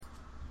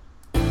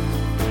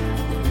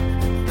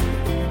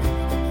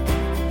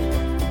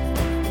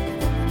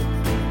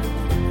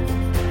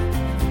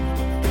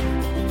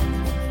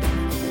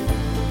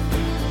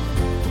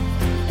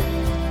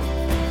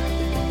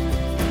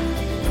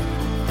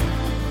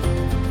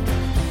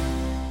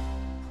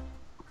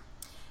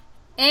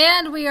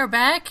And we are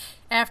back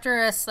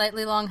after a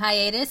slightly long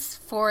hiatus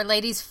for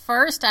Ladies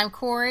First. I'm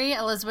Corey.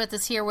 Elizabeth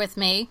is here with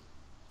me.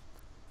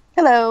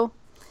 Hello.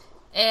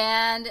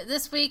 And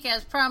this week,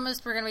 as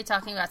promised, we're going to be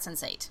talking about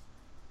Sense8.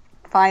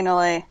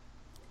 Finally.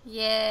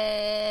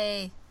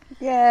 Yay.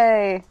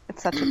 Yay.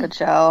 It's such a good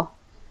show.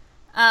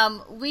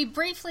 We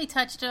briefly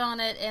touched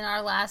on it in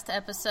our last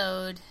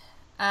episode,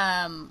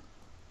 but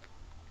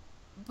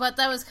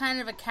that was kind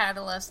of a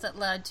catalyst that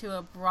led to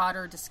a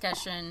broader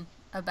discussion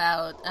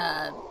about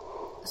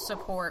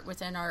support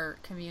within our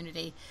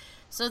community.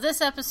 So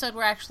this episode,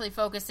 we're actually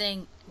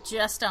focusing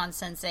just on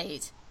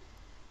Sense8.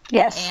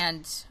 Yes.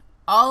 And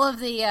all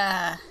of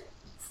the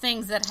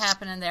things that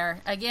happen in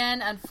there.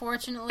 Again,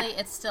 unfortunately,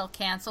 it's still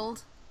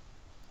canceled,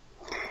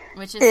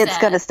 which is It's sad.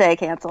 going to stay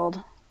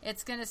canceled.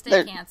 It's going to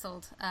stay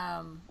canceled.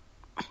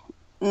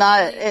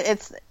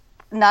 It's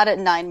not at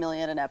 $9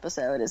 million an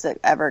episode. Is it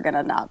ever going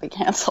to not be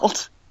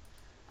canceled?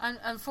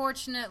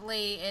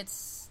 Unfortunately, it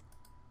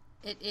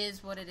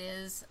is what it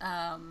is.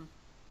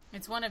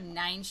 It's one of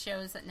 9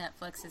 shows that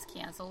Netflix has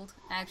canceled,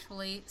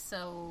 actually.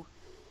 So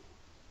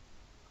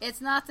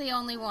it's not the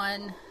only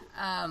one.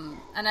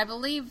 And I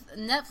believe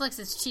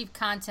Netflix's chief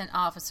content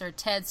officer,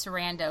 Ted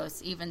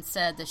Sarandos, even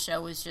said the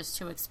show was just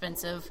too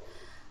expensive.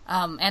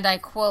 And I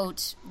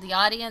quote, "The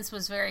audience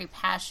was very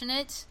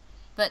passionate,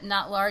 but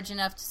not large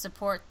enough to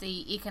support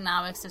the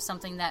economics of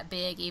something that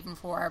big, even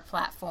for our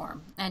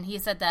platform." And he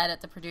said that at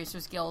the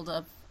Producers Guild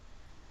of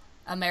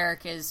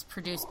America's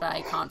Produced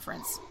By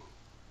conference.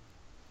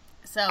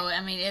 So, I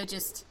mean, it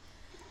just...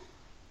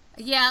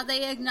 Yeah,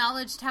 they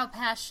acknowledged how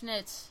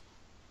passionate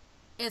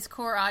its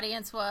core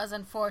audience was.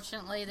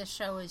 Unfortunately, the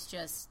show is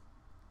just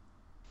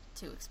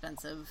too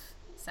expensive,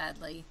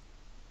 sadly.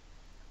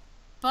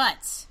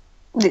 But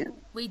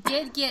we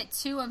did get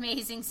 2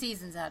 amazing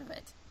seasons out of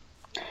it.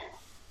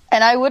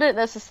 And I wouldn't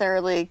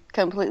necessarily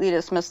completely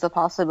dismiss the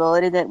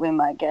possibility that we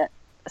might get,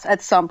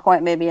 at some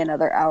point, maybe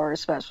another hour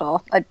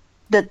special.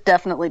 That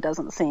definitely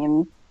doesn't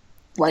seem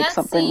like that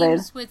something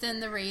seems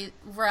within the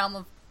realm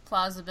of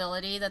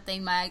plausibility that they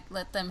might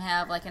let them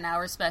have like an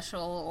hour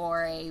special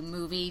or a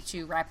movie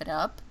to wrap it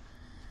up.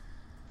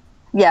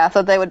 Yeah,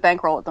 so they would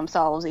bankroll it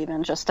themselves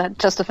even just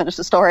to finish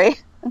the story.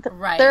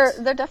 Right. They're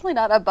definitely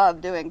not above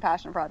doing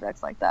passion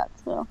projects like that.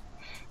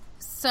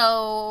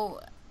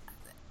 So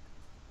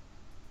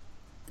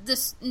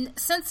this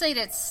Sense8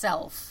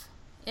 itself,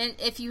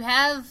 if you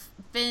have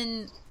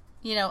been,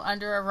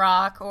 under a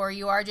rock, or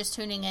you are just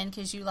tuning in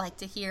because you like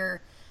to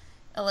hear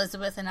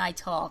Elizabeth and I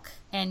talk,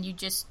 and you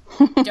just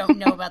don't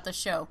know about the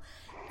show,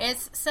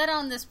 it's set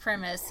on this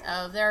premise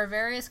of there are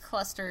various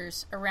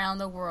clusters around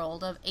the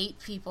world of 8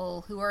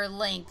 people who are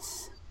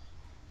linked,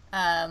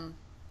 I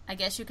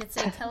guess you could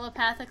say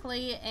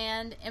telepathically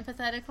and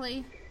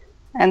empathetically.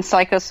 And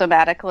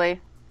psychosomatically.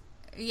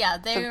 Yeah,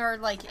 they are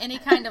like any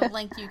kind of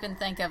link you can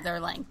think of, they're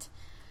linked.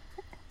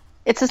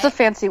 It's just a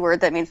fancy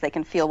word that means they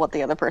can feel what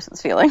the other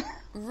person's feeling.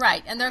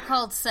 Right, and they're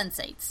called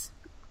Sense8s.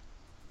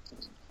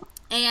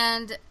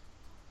 And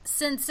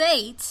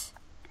Sense8,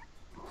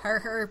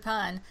 her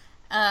pun,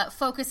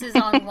 focuses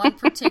on one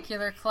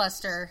particular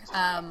cluster,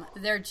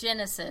 their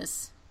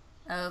genesis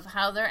of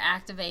how they're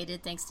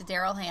activated, thanks to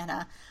Daryl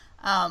Hannah.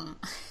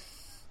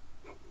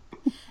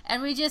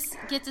 And we just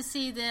get to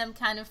see them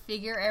kind of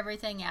figure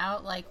everything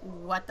out, like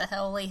what the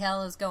holy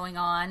hell is going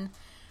on.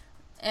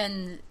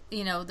 And,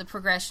 the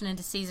progression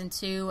into season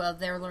 2 of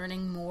their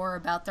learning more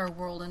about their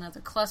world and other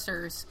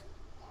clusters.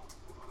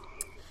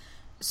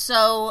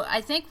 So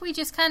I think we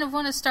just kind of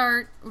want to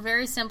start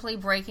very simply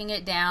breaking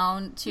it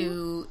down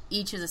to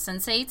each of the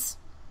Sense8s.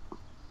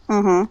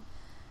 Mm-hmm.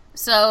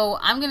 So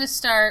I'm going to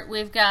start.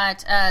 We've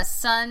got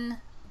Sun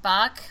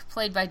Bak,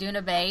 played by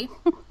Duna Bay.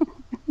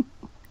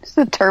 It's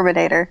the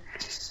Terminator.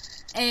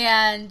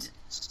 And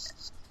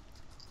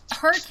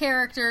her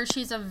character,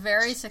 she's a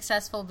very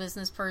successful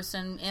business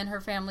person in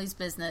her family's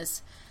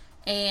business.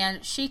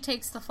 And she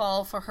takes the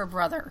fall for her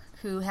brother,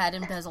 who had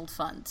embezzled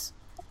funds.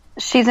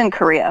 She's in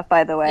Korea,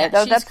 by the way.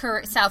 Yeah,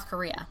 she's South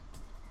Korea.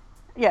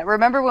 Yeah,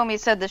 remember when we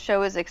said the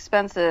show is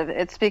expensive?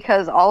 It's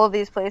because all of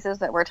these places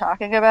that we're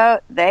talking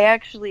about, they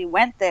actually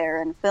went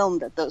there and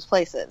filmed at those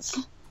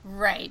places.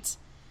 Right.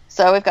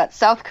 So we've got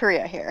South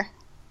Korea here.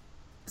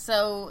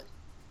 So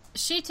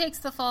she takes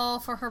the fall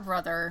for her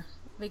brother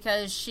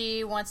because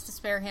she wants to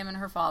spare him and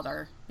her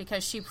father,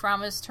 because she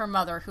promised her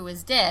mother, who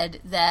is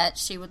dead, that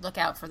she would look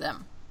out for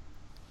them.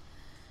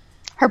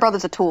 Her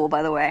brother's a tool,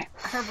 by the way.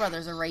 Her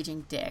brother's a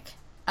raging dick.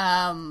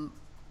 And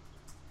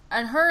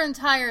her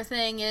entire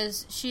thing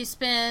is she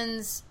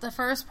spends the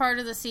first part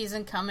of the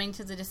season coming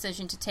to the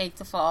decision to take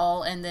the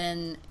fall and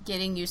then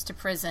getting used to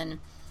prison.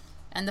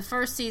 And the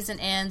first season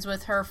ends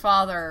with her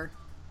father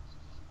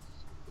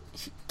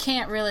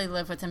can't really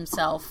live with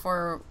himself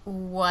for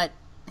what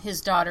his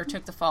daughter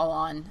took the fall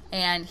on.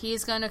 And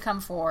he's going to come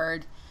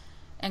forward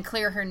and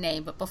clear her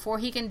name. But before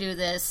he can do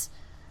this,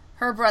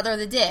 her brother,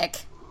 the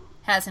dick,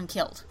 has him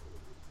killed.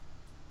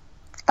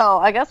 Oh,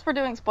 I guess we're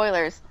doing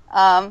spoilers.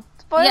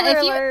 Spoiler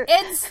alert.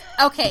 It's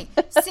okay.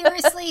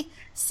 Seriously,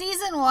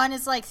 Season 1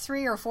 is like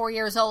 3 or 4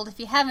 years old. If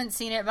you haven't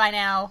seen it by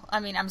now, I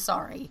mean, I'm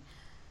sorry.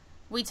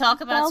 We talk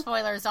about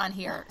spoilers on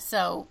here,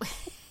 so...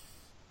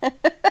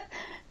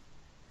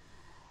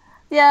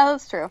 Yeah,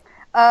 that's true.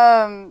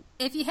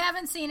 If you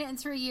haven't seen it in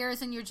 3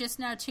 years and you're just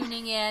now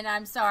tuning in,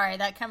 I'm sorry.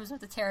 That comes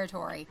with the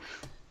territory.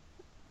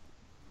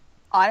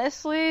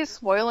 Honestly,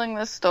 spoiling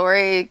this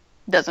story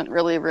doesn't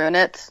really ruin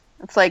it.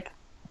 It's like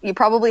you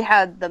probably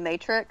had The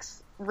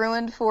Matrix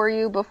ruined for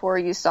you before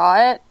you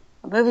saw it.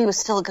 The movie was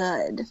still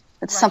good.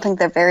 It's something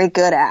they're very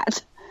good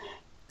at.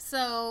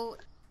 So,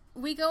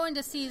 we go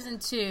into season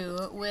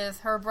 2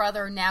 with her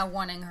brother now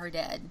wanting her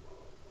dead.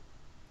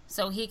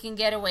 So he can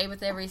get away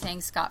with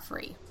everything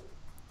scot-free.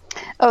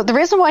 Oh, the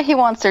reason why he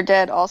wants her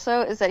dead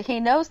also is that he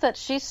knows that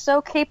she's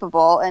so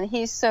capable and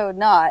he's so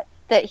not,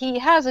 that he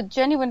has a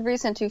genuine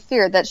reason to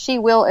fear that she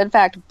will, in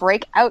fact,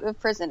 break out of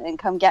prison and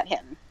come get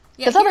him.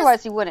 Because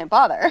otherwise he wouldn't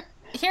bother.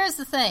 Here's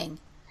the thing.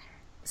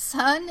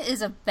 Sun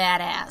is a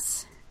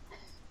badass.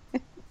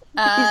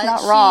 He's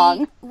not wrong.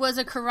 She was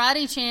a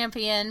karate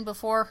champion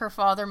before her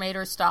father made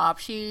her stop.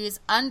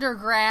 She's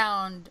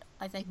underground,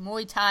 I think,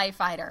 Muay Thai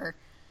fighter.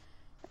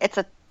 It's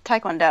a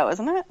Taekwondo,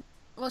 isn't it?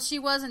 Well, she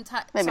was in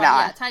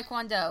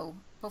Taekwondo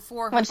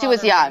before her when she father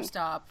was young. Made her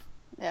stop.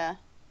 Yeah.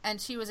 And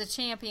she was a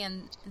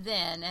champion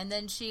then, and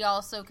then she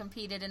also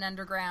competed in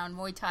underground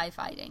Muay Thai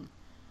fighting.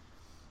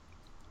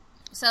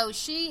 So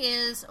she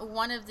is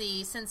one of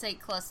the Sensei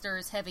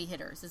Cluster's heavy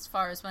hitters as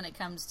far as when it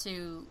comes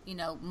to,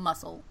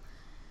 muscle.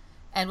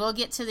 And we'll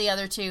get to the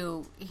other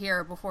two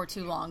here before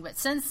too long. But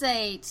Sun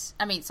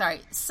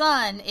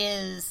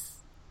is,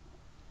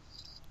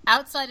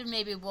 outside of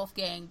maybe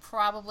Wolfgang,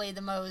 probably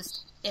the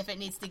most, if it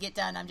needs to get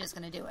done, I'm just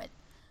going to do it.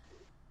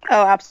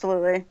 Oh,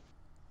 absolutely.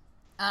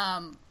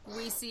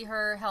 We see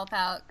her help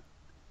out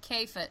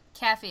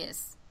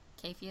Capheus.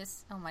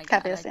 Capheus? Oh my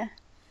god. Capheus, yeah.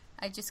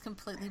 I just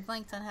completely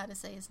blanked on how to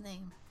say his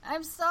name.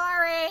 I'm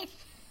sorry!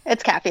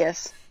 It's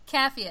Capheus.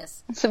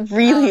 Capheus. It's a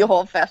really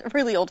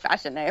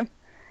old-fashioned name.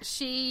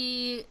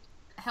 She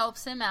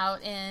helps him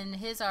out in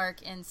his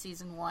arc in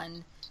season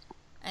 1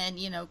 and,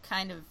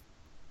 kind of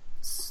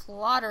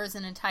slaughters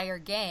an entire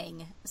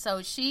gang.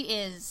 So she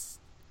is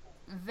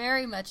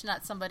very much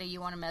not somebody you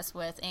want to mess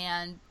with,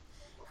 and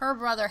her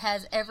brother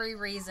has every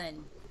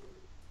reason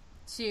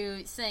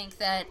to think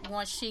that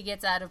once she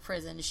gets out of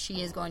prison,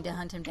 she is going to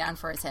hunt him down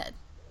for his head.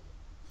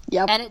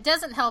 Yep. And it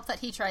doesn't help that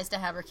he tries to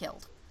have her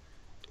killed.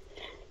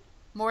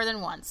 More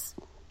than once.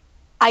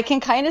 I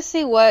can kind of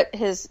see what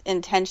his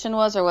intention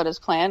was or what his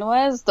plan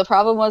was. The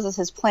problem was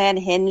his plan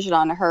hinged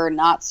on her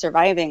not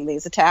surviving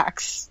these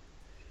attacks.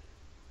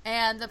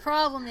 And the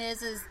problem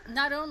is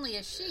not only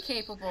is she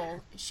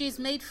capable, she's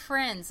made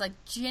friends, like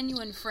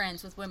genuine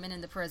friends with women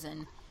in the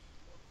prison.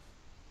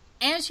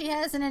 And she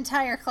has an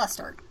entire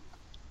cluster.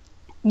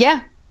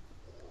 Yeah.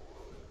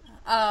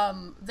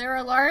 They're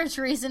a large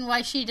reason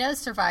why she does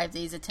survive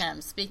these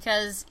attempts,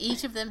 because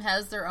each of them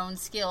has their own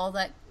skill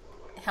that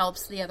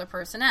helps the other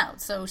person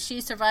out. So she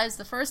survives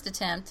the first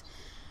attempt.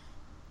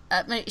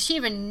 She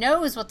even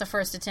knows what the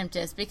first attempt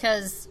is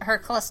because her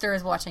cluster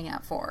is watching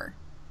out for her.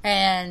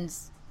 And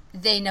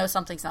they know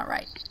something's not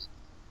right.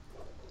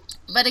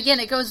 But again,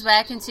 it goes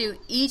back into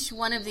each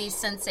one of these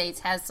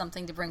sensates has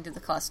something to bring to the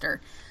cluster.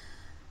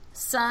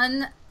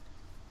 Sun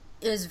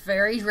is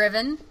very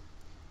driven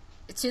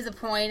to the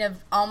point of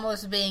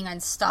almost being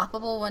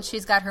unstoppable once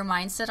she's got her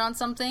mind set on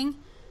something.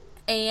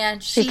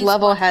 And she's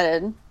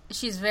level-headed.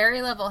 She's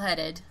very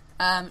level-headed.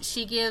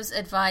 She gives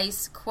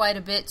advice quite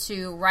a bit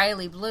to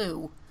Riley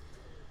Blue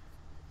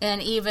and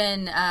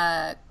even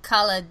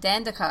Kala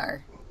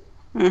Dandekar.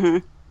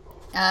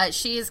 Mm-hmm.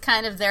 She is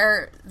kind of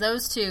their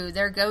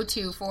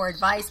go-to for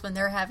advice when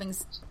they're having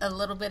a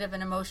little bit of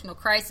an emotional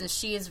crisis.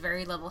 She is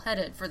very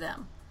level-headed for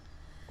them.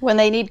 When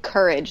they need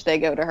courage, they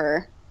go to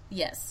her.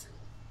 Yes.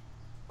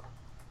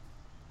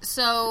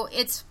 So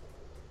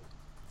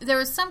there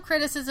was some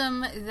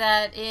criticism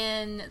that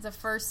in the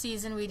first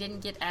season we didn't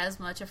get as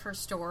much of her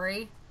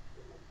story.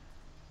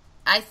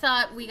 I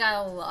thought we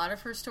got a lot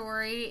of her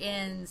story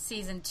in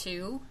season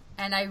 2,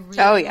 and I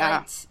really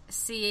liked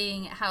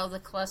seeing how the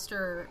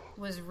cluster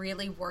was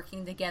really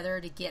working together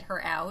to get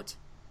her out.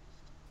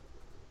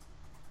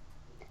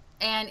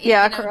 And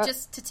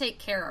just to take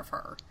care of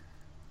her.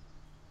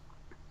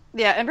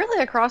 Yeah, and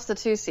really across the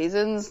 2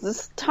 seasons,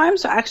 the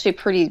times are actually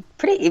pretty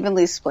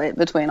evenly split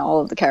between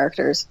all of the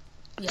characters.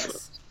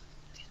 Yes.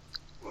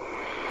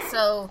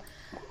 So,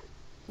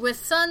 with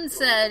Sun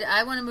said,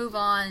 I want to move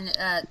on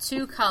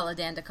to Kala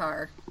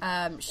Dandekar.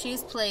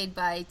 She's played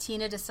by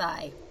Tina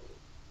Desai.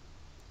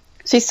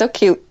 She's so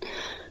cute.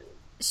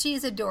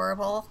 She's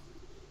adorable.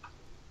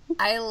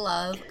 I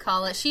love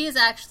Kala. She is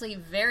actually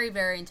very,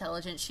 very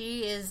intelligent.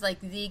 She is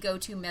like the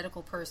go-to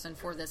medical person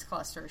for this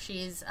cluster.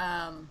 She's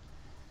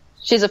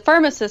a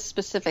pharmacist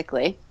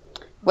specifically,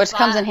 which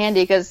comes in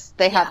handy because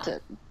they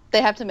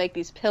have to make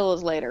these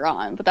pills later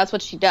on. But that's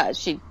what she does.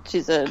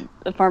 She's a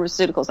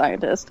pharmaceutical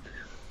scientist.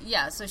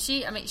 Yeah, so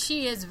she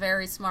is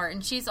very smart,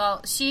 and she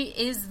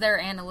is their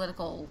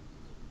analytical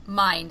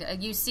mind.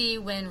 You see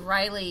when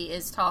Riley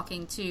is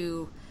talking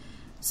to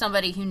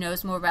somebody who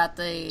knows more about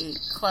the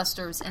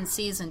clusters in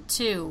season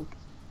 2,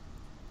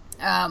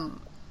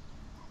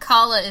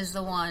 Kala is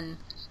the one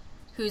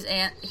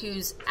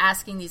who's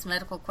asking these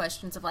medical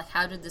questions of, like,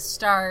 how did this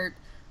start?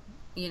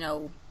 You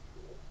know,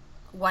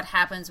 what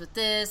happens with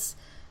this?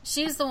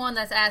 She's the one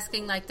that's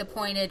asking, like, the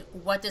pointed,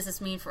 what does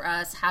this mean for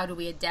us? How do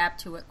we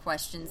adapt to it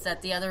questions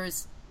that the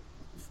others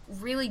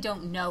really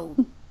don't know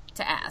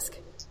to ask.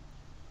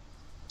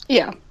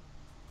 Yeah.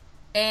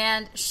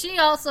 And she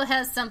also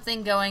has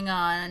something going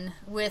on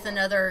with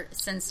another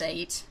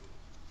sensate,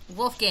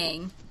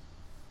 Wolfgang.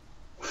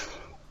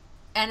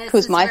 And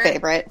who's my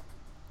favorite.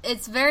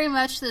 It's very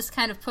much this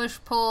kind of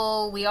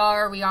push-pull, we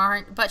are, we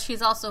aren't, but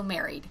she's also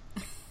married.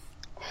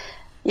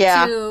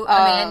 Yeah. To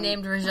a man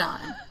named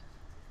Rajan.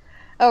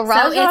 Oh,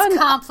 Rajan? So it's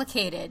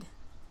complicated.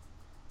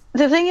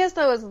 The thing is,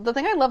 though, the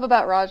thing I love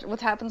about what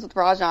happens with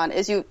Rajan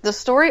is the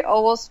story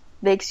almost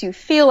makes you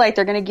feel like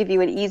they're going to give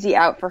you an easy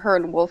out for her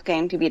and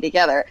Wolfgang to be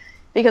together.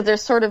 Because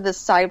there's sort of this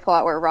side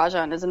plot where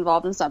Rajan is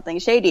involved in something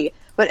shady.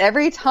 But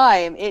every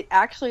time, it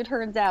actually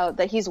turns out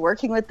that he's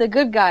working with the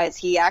good guys.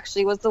 He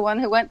actually was the one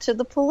who went to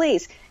the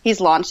police.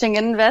 He's launching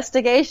an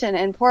investigation.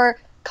 And poor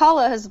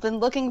Kala has been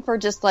looking for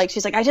just, like,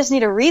 she's like, I just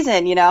need a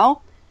reason, you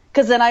know?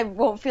 Because then I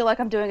won't feel like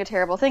I'm doing a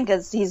terrible thing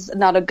because he's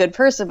not a good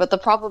person. But the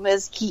problem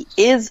is he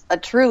is a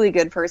truly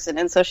good person.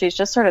 And so she's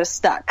just sort of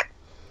stuck.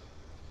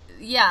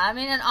 Yeah, I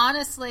mean, and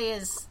honestly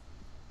is...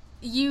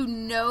 You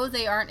know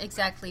they aren't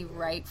exactly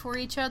right for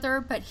each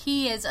other, but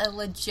he is a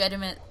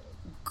legitimate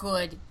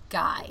good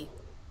guy.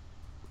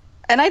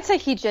 And I'd say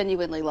he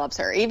genuinely loves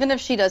her. Even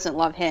if she doesn't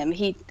love him,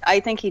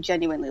 I think he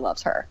genuinely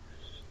loves her.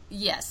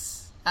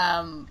 Yes.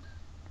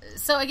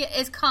 So again,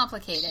 it's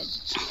complicated.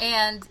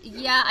 And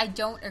yeah, I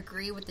don't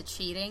agree with the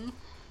cheating.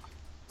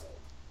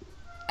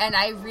 And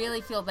I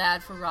really feel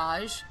bad for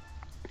Raj.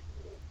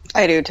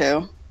 I do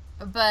too.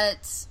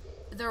 But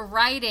the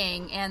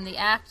writing and the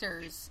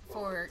actors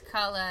for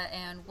Kala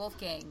and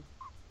Wolfgang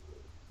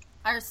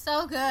are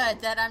so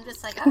good that I'm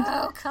just like,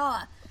 oh,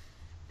 Kala,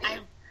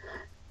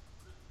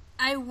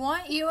 I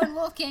want you and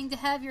Wolfgang to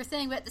have your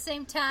thing, but at the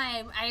same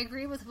time, I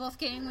agree with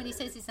Wolfgang when he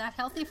says he's not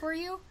healthy for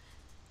you.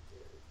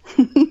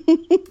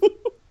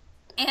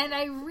 And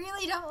I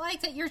really don't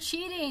like that you're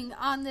cheating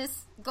on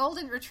this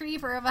golden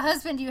retriever of a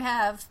husband you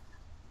have,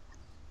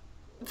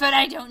 but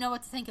I don't know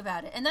what to think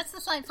about it. And that's the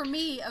sign for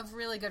me of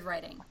really good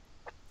writing.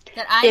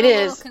 That I'm a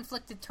little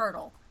conflicted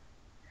turtle.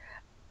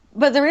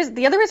 But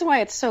the other reason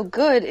why it's so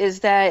good is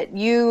that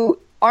you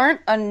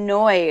aren't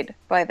annoyed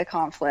by the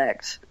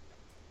conflict.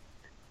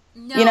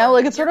 No, you know,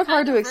 like, it's sort of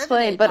hard to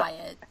explain, but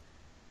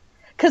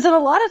because in a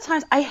lot of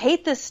times I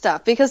hate this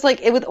stuff because,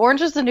 like, with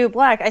Orange is the New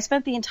Black, I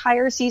spent the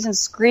entire season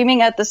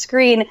screaming at the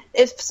screen,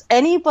 if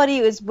anybody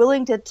is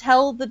willing to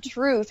tell the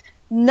truth,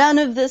 none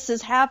of this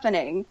is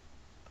happening.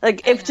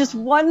 Like, if just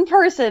one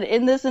person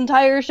in this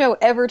entire show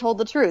ever told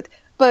the truth.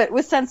 But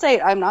with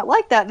Sense8, I'm not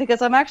like that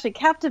because I'm actually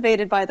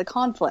captivated by the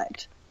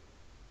conflict.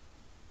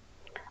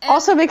 And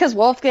also because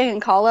Wolfgang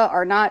and Kala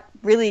are not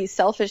really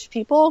selfish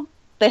people.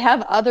 They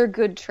have other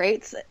good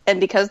traits, and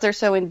because they're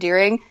so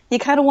endearing, you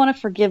kind of want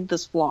to forgive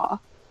this flaw.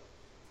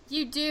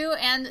 You do,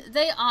 and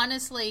they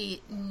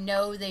honestly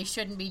know they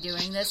shouldn't be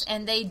doing this,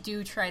 and they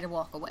do try to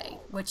walk away,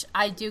 which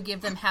I do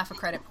give them half a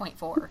credit point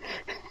for.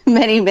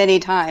 Many, many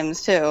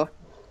times, too.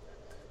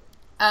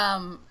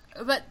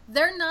 But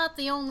they're not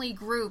the only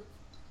group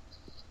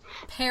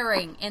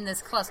pairing in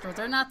this cluster.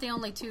 They're not the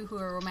only two who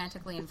are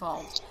romantically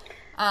involved.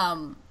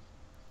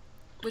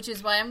 Which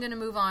is why I'm going to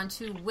move on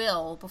to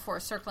Will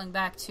before circling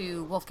back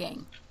to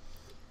Wolfgang.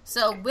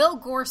 So Will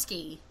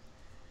Gorski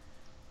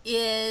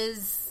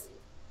is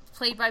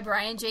played by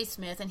Brian J.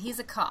 Smith, and he's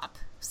a cop.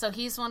 So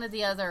he's one of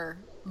the other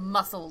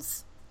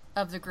muscles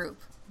of the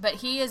group. But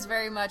he is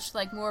very much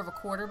like more of a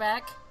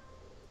quarterback.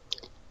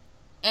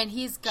 And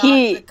he's got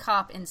the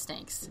cop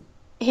instincts.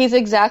 He's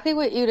exactly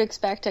what you'd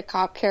expect a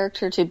cop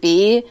character to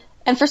be.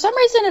 And for some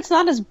reason, it's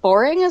not as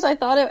boring as I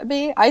thought it would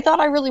be. I thought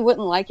I really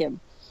wouldn't like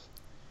him.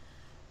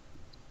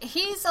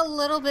 He's a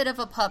little bit of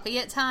a puppy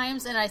at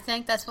times, and I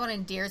think that's what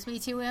endears me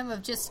to him,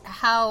 of just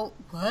how,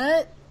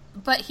 what?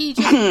 But he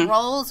just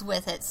rolls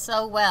with it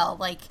so well.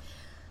 Like,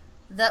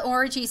 the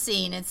orgy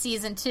scene in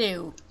season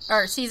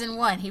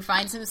 1, he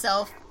finds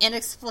himself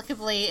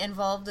inexplicably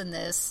involved in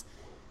this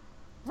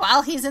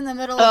while he's in the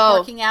middle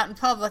of working out in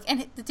public,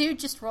 and the dude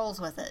just rolls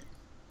with it.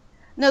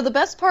 No, the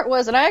best part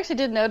was, and I actually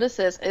did notice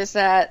this, is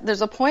that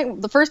there's a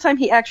point, the first time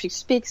he actually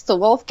speaks to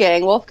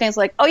Wolfgang, Wolfgang's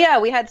like, oh yeah,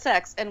 we had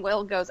sex, and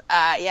Will goes,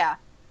 yeah.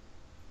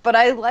 But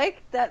I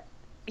like that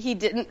he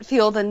didn't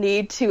feel the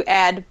need to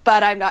add,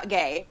 but I'm not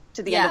gay,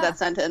 to the end of that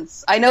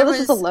sentence. I know this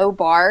is a low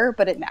bar,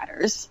 but it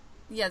matters.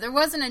 Yeah, there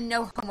wasn't a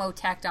no homo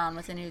tacked on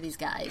with any of these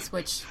guys,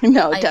 which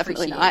no,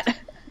 definitely not.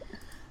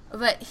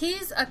 But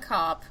he's a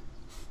cop,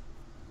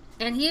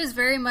 and he is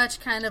very much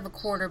kind of a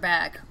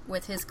quarterback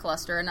with his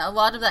cluster, and a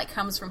lot of that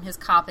comes from his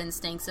cop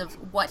instincts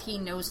of what he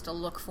knows to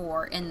look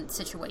for in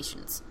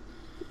situations,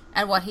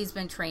 and what he's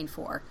been trained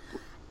for.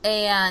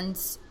 And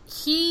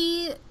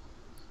he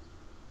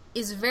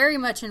is very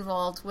much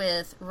involved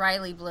with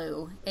Riley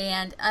Blue,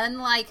 and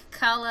unlike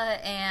Kala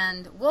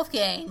and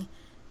Wolfgang,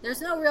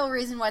 there's no real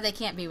reason why they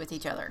can't be with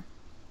each other.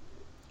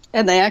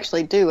 And they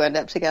actually do end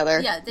up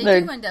together. Yeah, they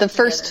they're do end up the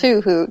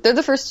together. They're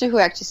the first two who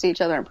actually see each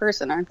other in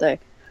person, aren't they?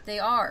 They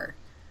are.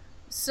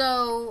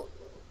 So,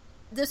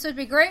 this would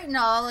be great and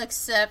all,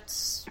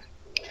 except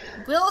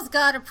Will's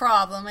got a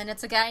problem, and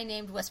it's a guy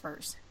named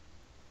Whispers.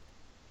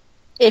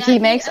 If he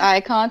makes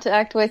eye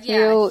contact with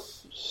you,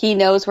 he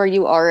knows where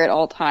you are at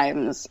all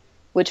times,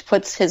 which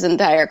puts his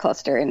entire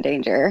cluster in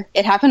danger.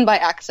 It happened by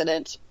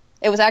accident.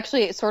 It was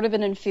actually sort of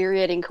an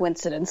infuriating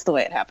coincidence the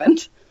way it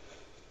happened.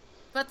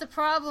 But the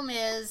problem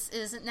is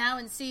that now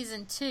in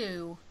season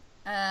 2,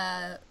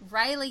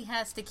 Riley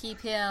has to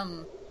keep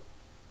him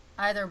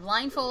either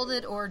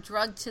blindfolded or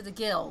drugged to the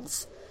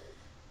gills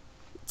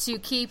to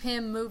keep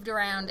him moved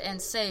around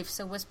and safe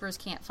so Whispers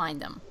can't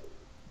find him.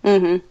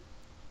 Mm-hmm.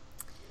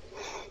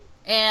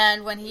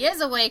 And when he is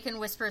awake and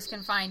Whispers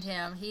can find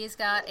him, he's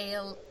got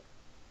a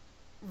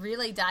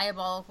really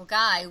diabolical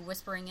guy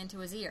whispering into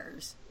his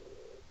ears.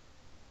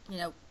 You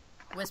know,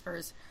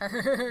 Whispers.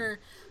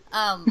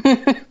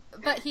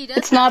 But he does.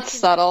 It's not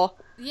subtle.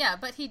 Yeah,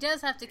 but he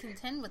does have to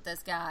contend with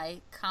this guy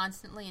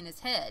constantly in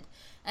his head.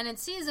 And in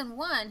season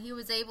 1, he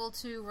was able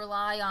to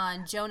rely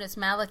on Jonas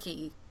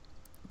Maliki,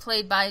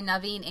 played by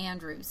Naveen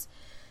Andrews.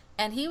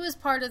 And he was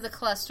part of the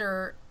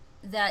cluster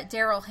that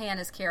Daryl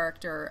Hannah's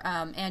character,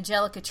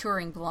 Angelica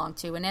Turing, belonged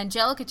to. And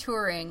Angelica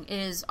Turing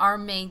is our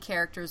main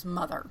character's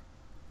mother.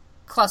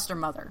 Cluster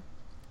mother.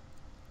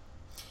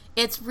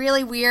 It's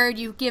really weird.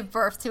 You give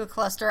birth to a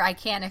cluster. I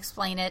can't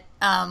explain it.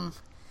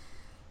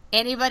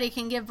 Anybody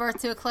can give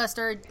birth to a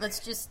cluster. Let's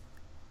just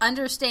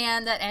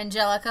understand that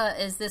Angelica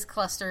is this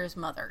cluster's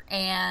mother.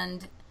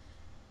 And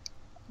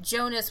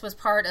Jonas was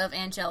part of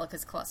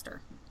Angelica's cluster.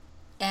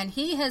 And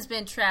he has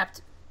been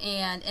trapped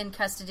and in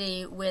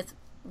custody with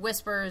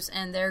Whispers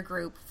and their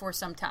group for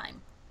some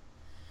time.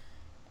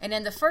 And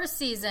in the first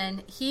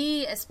season,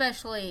 he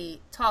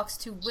especially talks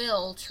to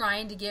Will,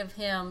 trying to give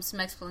him some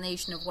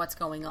explanation of what's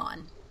going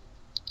on.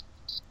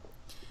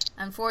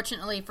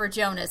 Unfortunately for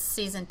Jonas,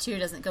 season 2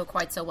 doesn't go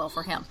quite so well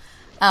for him.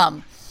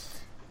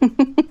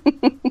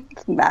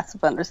 It's a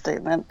massive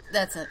understatement.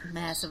 That's a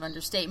massive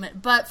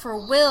understatement. But for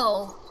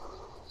Will,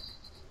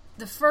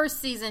 the first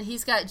season,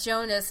 he's got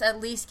Jonas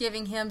at least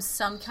giving him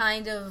some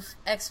kind of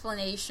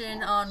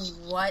explanation on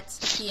what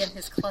he and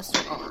his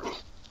cluster are.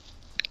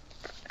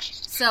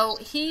 So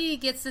he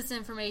gets this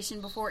information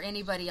before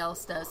anybody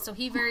else does. So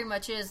he very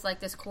much is like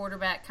this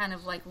quarterback, kind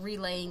of like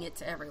relaying it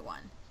to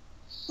everyone.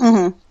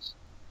 Mm-hmm.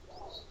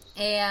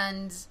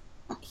 And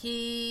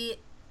he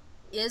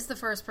is the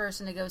first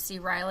person to go see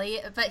Riley,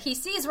 but he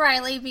sees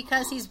Riley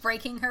because he's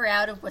breaking her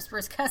out of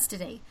Whisper's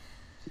custody.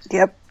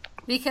 Yep.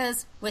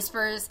 Because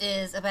Whispers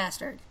is a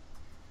bastard.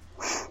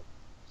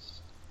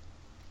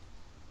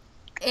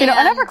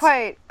 I never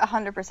quite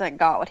 100%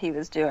 got what he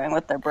was doing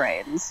with their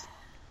brains.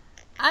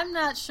 I'm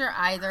not sure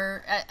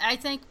either. I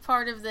think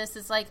part of this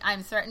is like,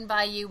 I'm threatened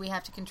by you, we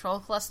have to control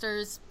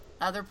clusters.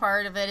 Other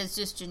part of it is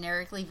just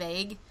generically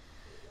vague,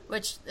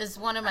 which is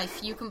one of my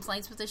few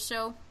complaints with this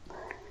show.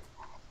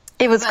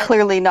 It was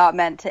clearly not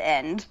meant to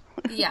end.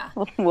 Yeah.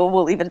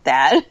 We'll leave it at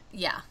that.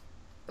 Yeah.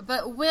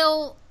 But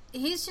Will,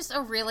 he's just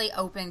a really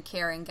open,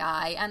 caring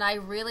guy, and I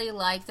really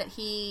like that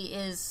he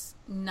is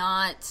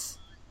not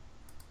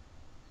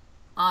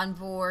on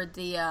board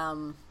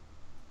the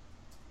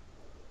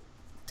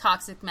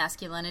toxic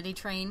masculinity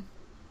train.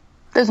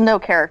 There's no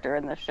character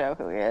in this show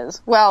who he is.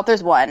 Well,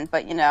 there's one,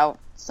 but,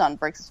 son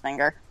breaks his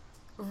finger.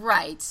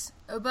 Right.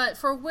 But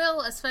for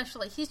Will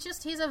especially,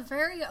 he's a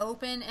very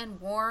open and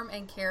warm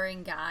and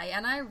caring guy,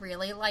 and I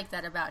really like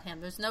that about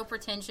him. There's no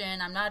pretension.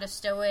 I'm not a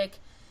stoic,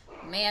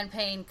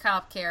 man-pain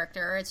cop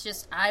character. It's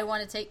just, I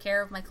want to take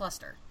care of my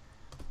cluster.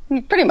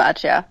 Pretty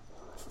much, yeah.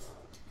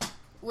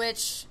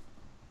 Which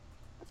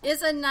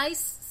is a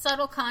nice,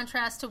 subtle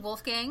contrast to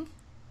Wolfgang,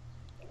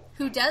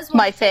 who does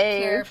want to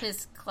take care of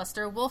his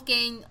cluster.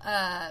 Wolfgang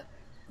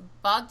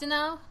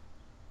Bogdanov?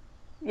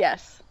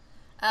 Yes.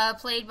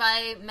 Played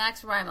by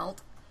Max Reimold.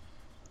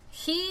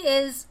 He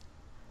is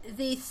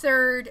the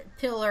third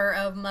pillar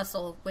of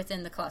muscle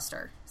within the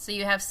cluster. So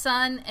you have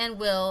Sun and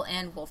Will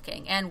and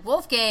Wolfgang. And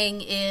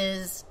Wolfgang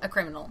is a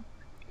criminal.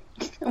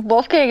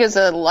 Wolfgang is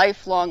a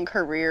lifelong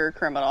career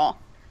criminal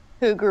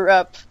who grew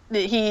up...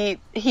 He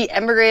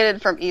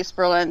emigrated from East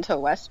Berlin to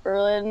West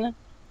Berlin.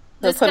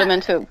 They put him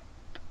into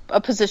a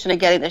position of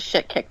getting the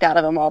shit kicked out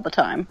of him all the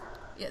time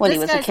when he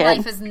was a kid. This guy's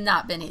life has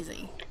not been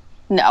easy.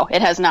 No,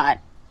 it has not.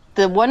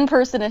 The one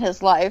person in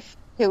his life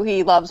who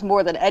he loves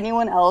more than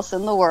anyone else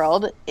in the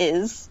world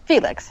is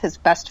Felix, his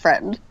best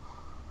friend.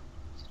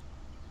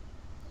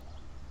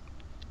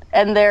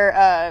 And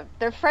their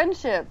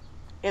friendship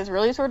is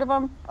really sort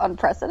of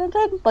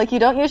unprecedented. Like, you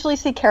don't usually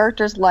see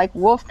characters like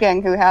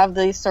Wolfgang who have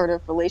these sort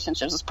of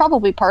relationships. It's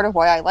probably part of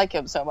why I like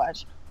him so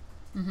much.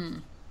 Mm-hmm.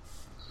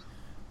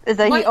 Is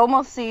that he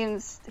almost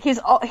seems... He's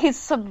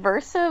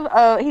subversive.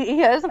 He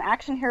has an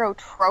action hero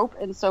trope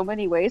in so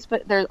many ways,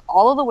 but there's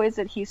all of the ways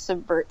that he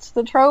subverts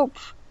the trope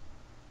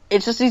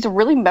it's just, he's a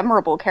really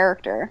memorable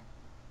character.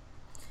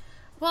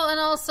 Well, and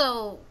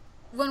also,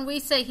 when we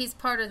say he's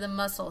part of the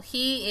muscle,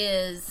 he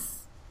is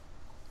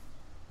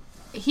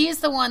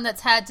the one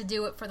that's had to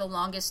do it for the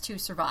longest to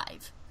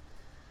survive.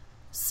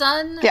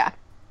 Sun, Yeah.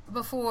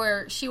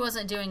 before, she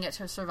wasn't doing it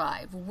to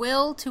survive.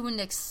 Will, to an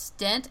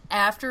extent,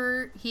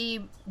 after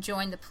he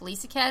joined the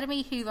police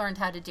academy, he learned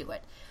how to do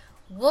it.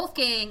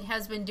 Wolfgang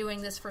has been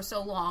doing this for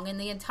so long, and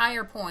the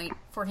entire point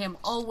for him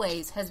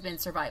always has been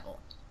survival.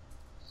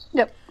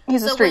 Yep.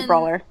 He's a street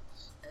brawler.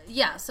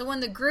 Yeah, so when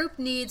the group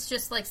needs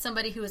just like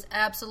somebody who is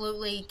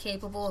absolutely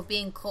capable of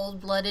being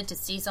cold-blooded to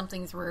see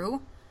something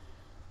through,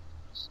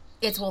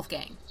 it's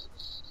Wolfgang.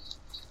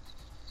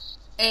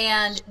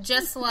 And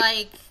just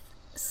like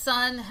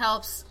Sun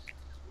helps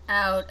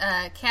out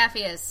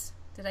Capheus,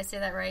 did I say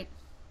that right?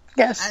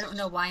 Yes. I don't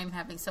know why I'm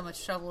having so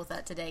much trouble with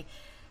that today.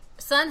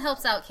 Sun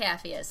helps out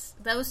Capheus.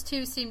 Those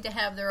two seem to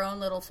have their own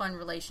little fun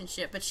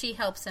relationship, but she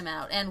helps him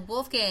out. And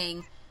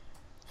Wolfgang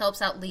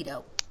helps out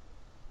Leto.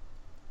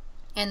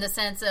 In the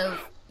sense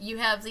of, you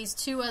have these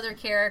two other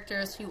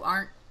characters who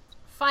aren't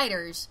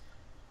fighters,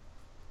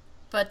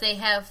 but they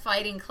have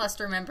fighting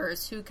cluster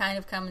members who kind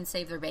of come and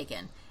save their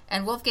bacon.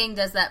 And Wolfgang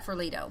does that for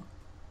Leto.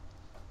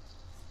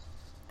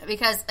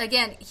 Because,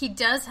 again, he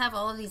does have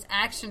all of these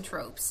action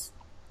tropes.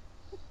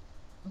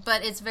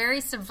 But it's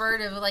very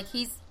subversive. Like,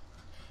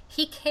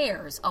 he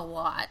cares a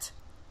lot.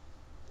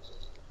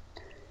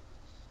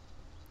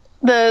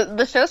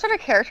 The show sort of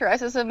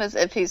characterizes him as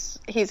if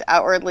he's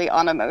outwardly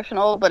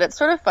unemotional, but it's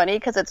sort of funny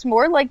because it's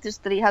more like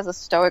just that he has a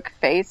stoic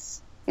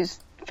face. He's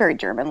very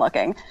German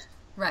looking,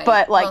 Right.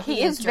 but like Well,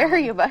 he is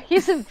German.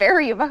 he's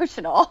very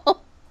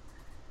emotional.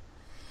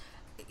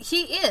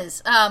 He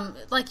is,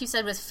 like you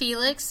said, with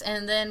Felix,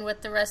 and then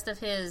with the rest of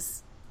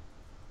his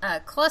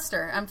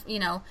cluster.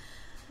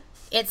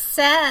 It's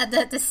sad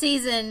that the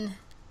season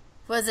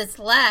was its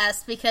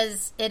last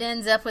because it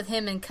ends up with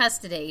him in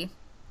custody.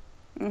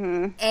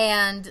 Mm-hmm.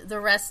 And the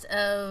rest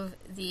of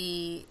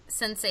the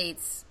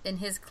sensates in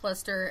his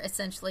cluster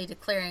essentially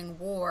declaring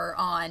war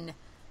on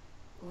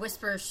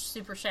Whisper's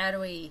super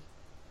shadowy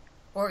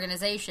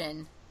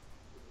organization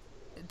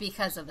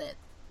because of it.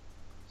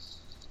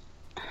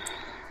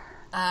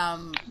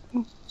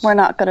 We're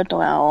not going to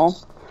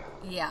dwell.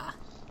 Yeah.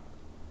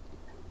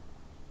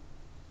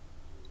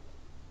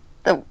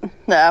 No,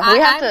 we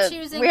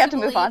have to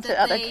move on to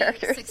other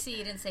characters.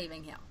 Succeed in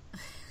saving him.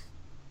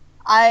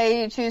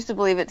 I choose to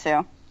believe it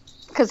too,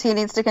 because he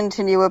needs to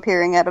continue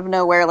appearing out of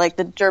nowhere like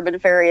the German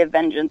fairy of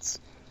vengeance.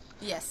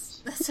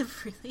 Yes, that's a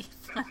really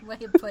fun way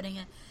of putting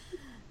it.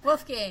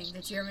 Wolfgang,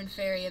 the German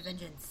fairy of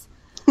vengeance.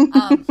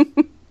 I'm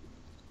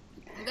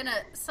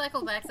gonna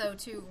cycle back though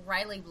to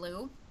Riley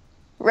Blue.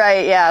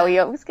 Right, yeah, we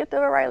always get to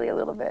Riley a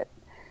little bit.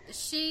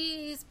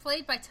 She's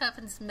played by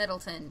Tuffence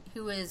Middleton,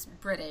 who is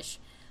British.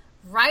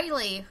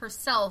 Riley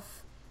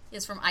herself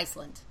is from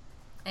Iceland,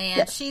 and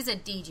Yes. she's a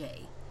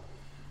DJ.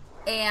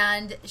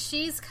 And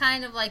she's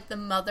kind of like the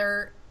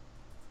mother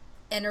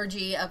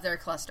energy of their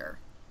cluster.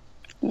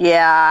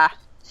 Yeah,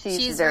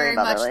 she's very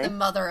motherly. much the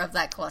mother of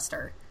that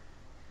cluster.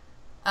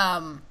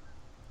 I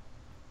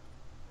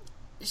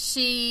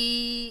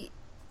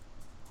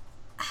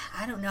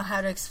don't know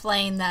how to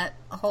explain that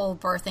whole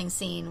birthing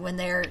scene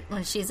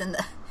when she's in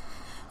the...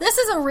 This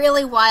is a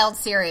really wild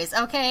series,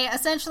 okay?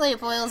 Essentially, it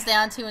boils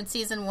down to, in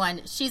season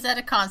 1, she's at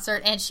a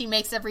concert and she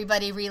makes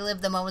everybody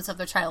relive the moments of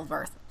their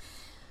childbirth.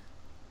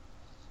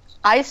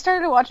 I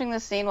started watching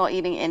this scene while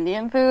eating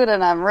Indian food,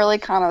 and I'm really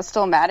kind of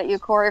still mad at you,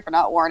 Corey, for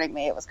not warning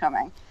me it was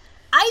coming.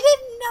 I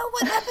didn't know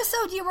what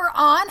episode you were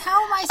on.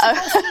 How am I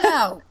supposed to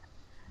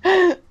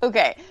know?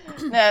 Okay.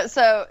 No,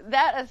 so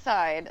that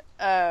aside,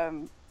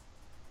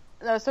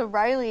 so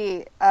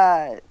Riley,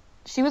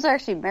 she was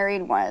actually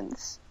married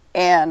once,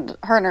 and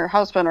her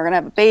husband were going to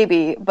have a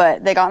baby,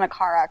 but they got in a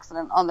car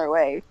accident on their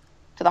way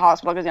to the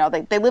hospital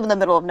because, they live in the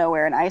middle of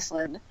nowhere in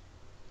Iceland,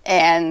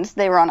 and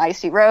they were on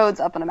icy roads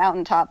up on a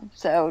mountaintop,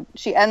 so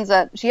she ends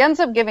up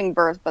giving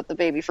birth, but the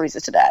baby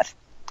freezes to death.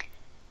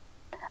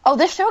 Oh,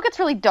 this show gets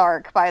really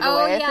dark, by the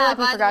way. I feel like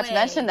we forgot to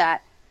mention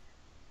that.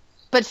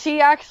 But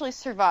she actually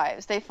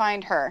survives. They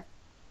find her.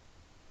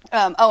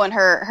 And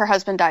her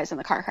husband dies in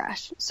the car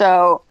crash.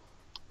 So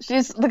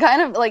she's the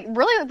kind of,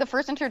 really the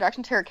first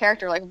introduction to her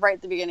character, right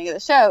at the beginning of the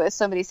show, is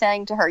somebody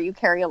saying to her, you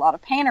carry a lot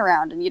of pain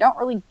around, and you don't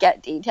really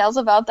get details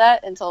about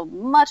that until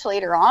much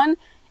later on,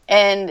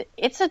 and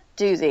it's a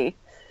doozy.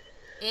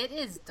 It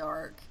is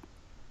dark.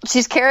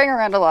 She's carrying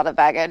around a lot of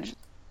baggage.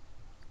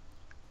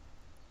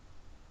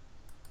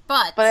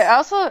 But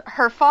also,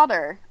 her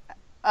father,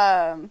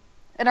 and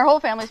her whole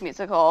family's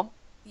musical.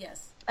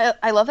 Yes.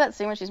 I love that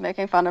scene when she's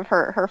making fun of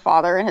her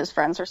father and his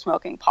friends are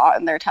smoking pot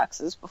in their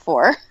tuxes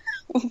before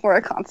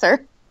a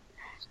concert.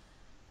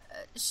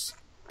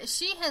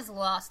 She has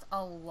lost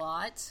a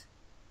lot,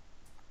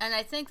 and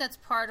I think that's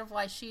part of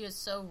why she is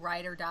so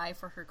ride or die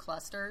for her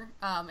cluster.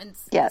 In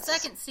the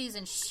second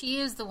season, she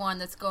is the one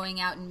that's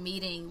going out and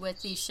meeting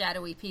with these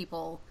shadowy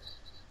people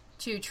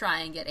to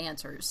try and get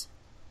answers.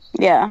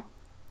 Yeah.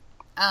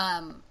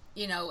 And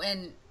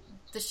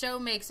the show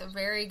makes a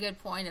very good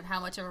point of how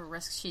much of a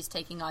risk she's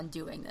taking on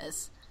doing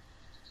this.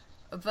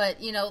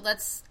 But, you know,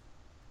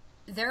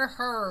 they're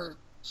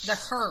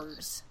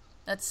hers.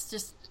 That's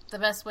just the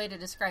best way to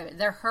describe it.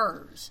 They're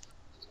hers.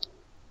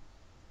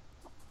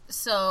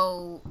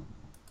 So,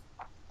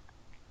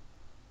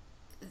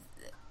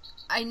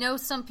 I know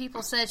some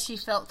people said she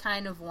felt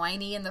kind of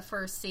whiny in the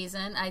first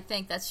season. I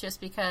think that's just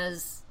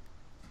because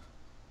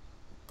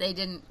they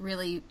didn't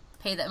really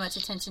pay that much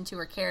attention to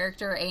her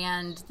character,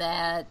 and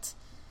that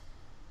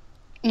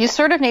you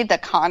sort of need the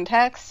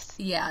context,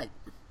 yeah,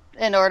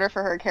 in order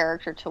for her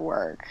character to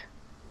work,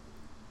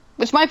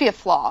 which might be a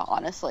flaw,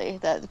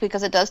 honestly,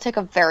 because it does take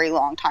a very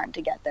long time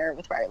to get there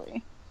with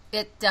Riley.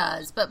 It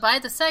does, but by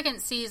the second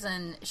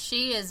season,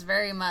 she is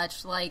very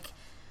much like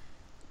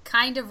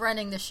kind of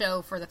running the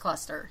show for the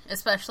cluster,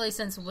 especially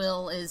since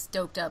Will is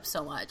doped up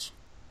so much.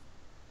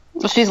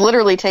 Well, she's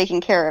literally taking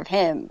care of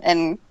him,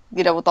 and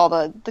you know, with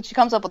all she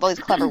comes up with all these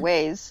clever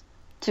ways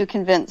to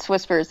convince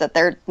Whispers that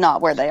they're not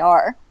where they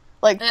are.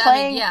 Like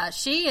playing,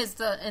 she is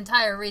the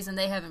entire reason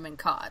they haven't been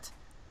caught.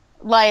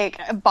 Like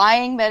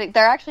buying they're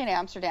actually in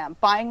Amsterdam,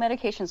 buying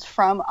medications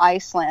from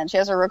Iceland. She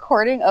has a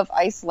recording of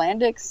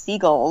Icelandic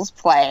seagulls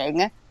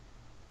playing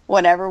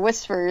whenever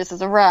Whispers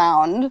is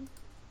around.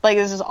 Like,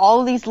 there's just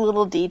all of these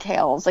little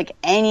details, like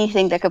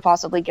anything that could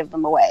possibly give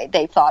them away,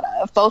 they thought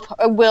of.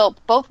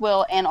 Both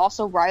Will and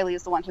also Riley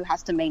is the one who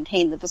has to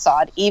maintain the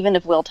facade, even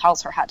if Will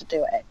tells her how to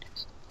do it.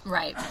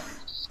 Right.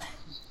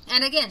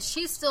 And again,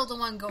 she's still the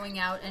one going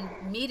out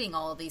and meeting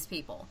all of these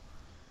people.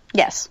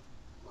 Yes.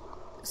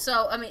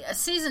 So, I mean,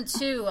 season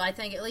 2, I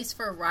think, at least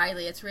for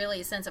Riley, it's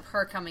really a sense of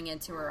her coming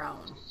into her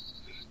own.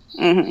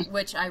 Mm-hmm.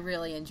 Which I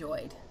really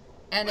enjoyed.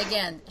 And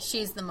again,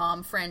 she's the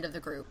mom friend of the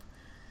group.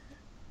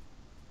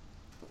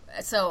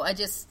 So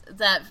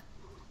that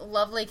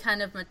lovely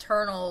kind of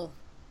maternal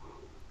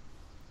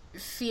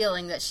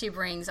feeling that she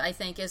brings, I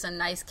think, is a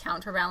nice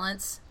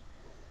counterbalance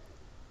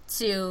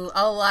to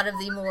a lot of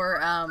the more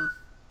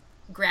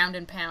ground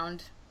and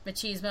pound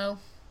machismo.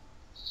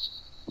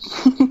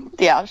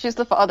 Yeah, she's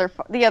the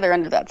other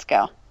end of that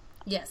scale.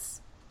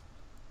 Yes.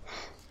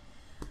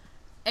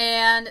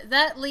 And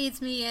that leads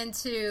me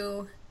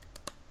into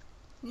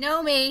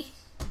Nomi.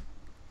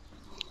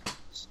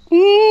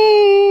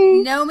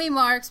 Nomi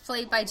Marks,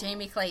 played by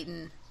Jamie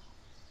Clayton.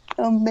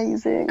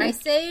 Amazing. I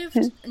saved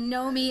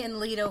Nomi and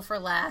Leto for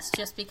last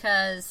just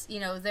because, you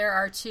know, there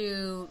are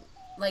two,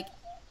 like,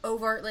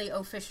 overtly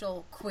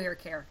official queer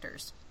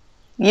characters.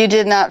 You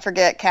did not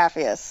forget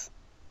Capheus.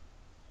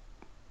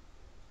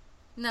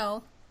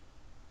 No.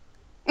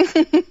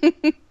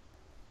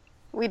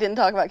 We didn't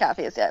talk about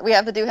Capheus yet. We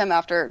have to do him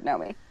after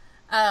Nomi.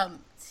 I'm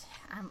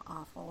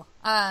awful.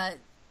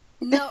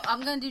 No,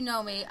 I'm going to do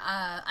Nomi.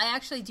 I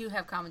actually do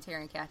have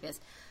commentary on Capheus.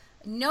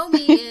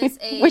 Nomi is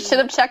a... We should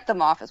have checked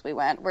them off as we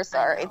went. We're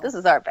sorry. This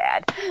is our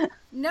bad.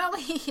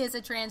 Nomi is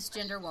a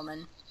transgender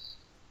woman,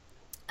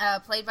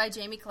 played by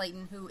Jamie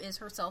Clayton, who is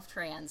herself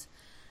trans.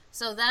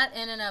 So that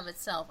in and of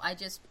itself, I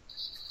just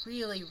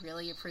really,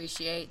 really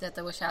appreciate that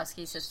the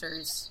Wachowski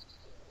sisters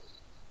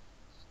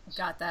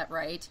got that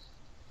right.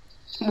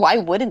 Why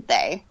wouldn't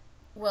they?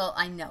 Well,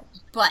 I know,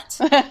 but...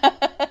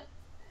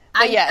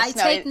 I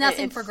take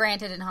nothing for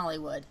granted in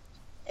Hollywood.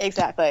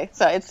 Exactly.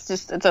 So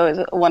it's always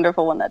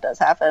wonderful when that does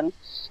happen.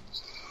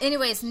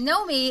 Anyways,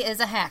 Nomi is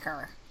a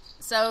hacker.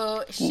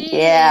 So she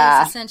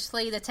is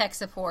essentially the tech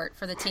support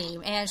for the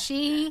team. And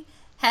she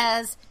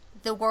has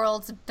the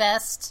world's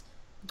best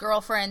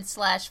girlfriend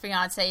 /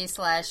 fiance /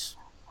 wife.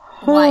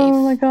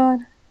 Oh my god.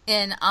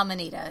 In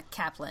Amanita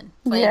Kaplan,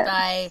 played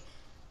by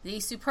the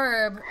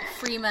superb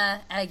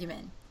Freema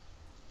Agyeman.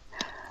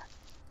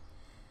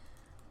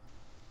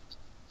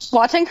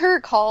 Watching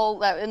her call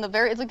that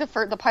it's like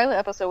the pilot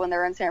episode when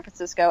they're in San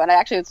Francisco, and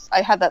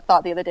I had that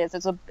thought the other day.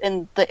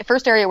 In the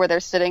first area where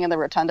they're sitting in the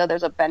rotunda,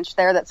 there's a bench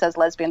there that says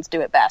 "Lesbians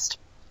do it best."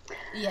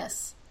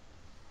 Yes.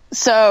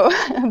 So,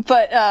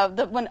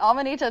 but when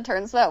Amanita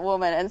turns to that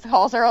woman and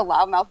calls her a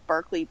loudmouth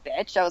Berkeley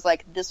bitch, I was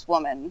like, this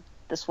woman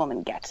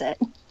gets it.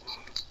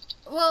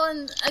 Well,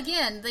 and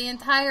again, the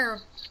entire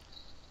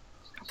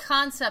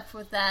concept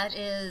with that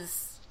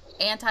is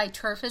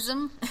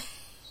anti-turfism.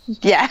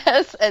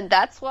 Yes, and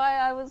that's why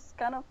I was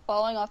kind of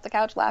falling off the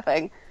couch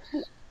laughing.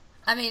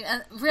 I mean,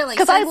 really,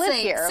 because I live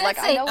here. Like,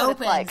 I know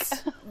what opens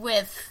it's like.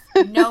 With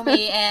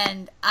Nomi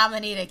and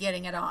Amanita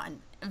getting it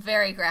on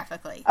very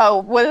graphically. Oh,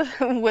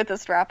 with a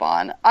strap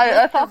on.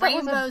 I thought the that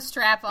rainbow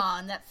strap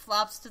on that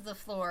flops to the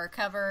floor,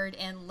 covered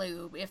in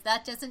lube. If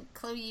that doesn't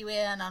clue you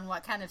in on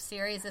what kind of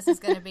series this is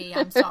going to be,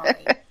 I'm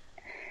sorry.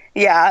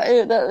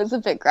 Yeah, that was a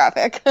bit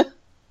graphic.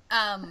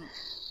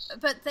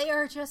 But they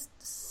are just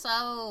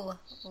so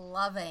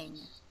loving.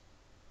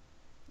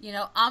 You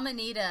know,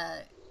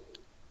 Amanita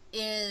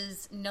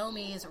is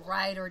Nomi's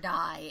ride or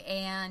die,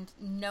 and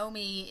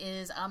Nomi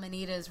is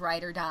Amanita's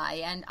ride or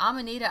die. And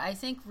Amanita, I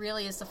think,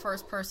 really is the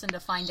first person to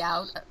find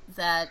out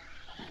that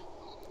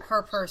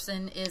her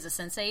person is a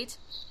sensate.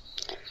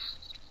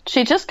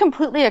 She just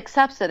completely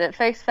accepts it at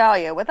face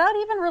value without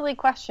even really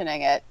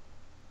questioning it.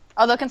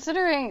 Although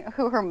considering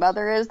who her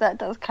mother is, that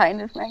does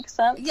kind of make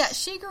sense. Yeah,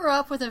 she grew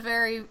up with a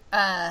very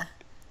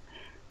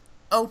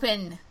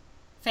open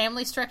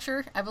family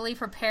structure. I believe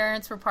her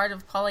parents were part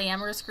of a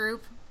polyamorous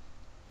group.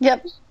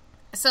 Yep.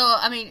 So,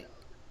 I mean,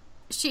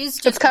 she's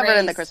just It's covered raised,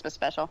 in the Christmas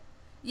special.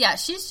 Yeah,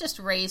 she's just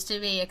raised to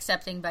be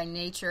accepting by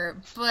nature.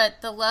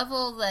 But the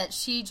level that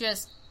she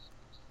just,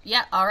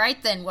 yeah, all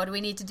right then, what do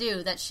we need to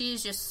do? That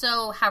she's just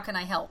so, how can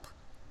I help?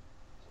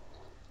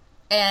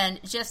 And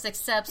just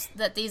accepts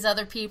that these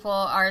other people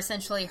are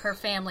essentially her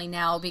family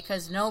now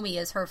because Nomi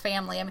is her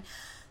family. I mean,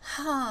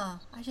 I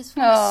just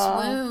want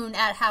to swoon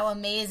at how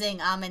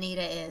amazing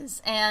Amanita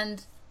is.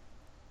 And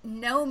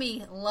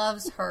Nomi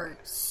loves her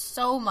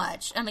so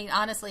much. I mean,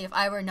 honestly, if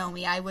I were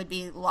Nomi, I would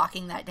be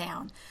locking that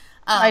down.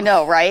 I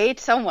know,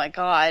 right? Oh my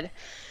god.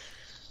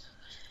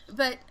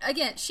 But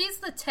again, she's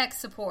the tech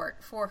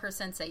support for her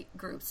sensei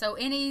group. So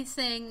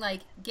anything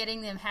like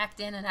getting them hacked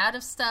in and out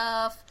of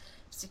stuff,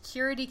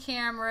 security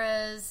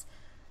cameras,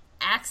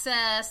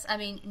 access, I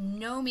mean,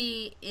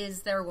 Nomi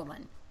is their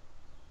woman.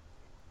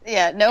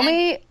 Yeah,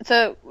 Nomi,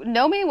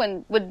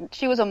 when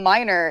she was a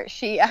minor,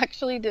 she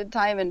actually did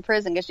time in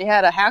prison because she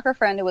had a hacker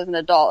friend who was an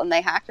adult, and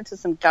they hacked into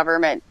some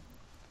government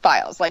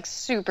files, like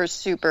super,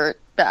 super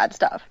bad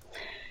stuff.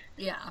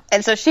 Yeah.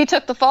 And so she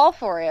took the fall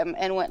for him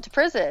and went to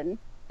prison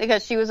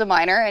because she was a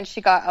minor, and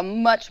she got a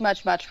much,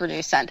 much, much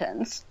reduced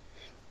sentence.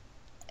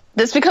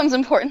 This becomes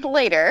important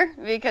later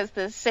because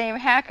the same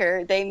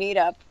hacker, they meet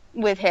up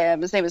with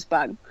him, his name is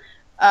Bug,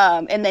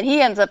 and then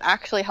he ends up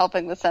actually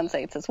helping the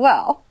sensates as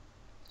well.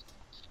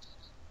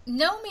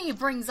 Nomi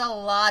brings a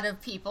lot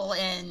of people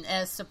in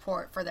as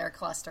support for their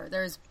cluster.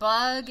 There's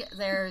Bug,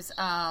 there's,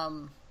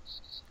 the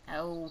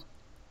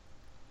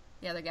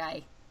other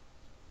guy.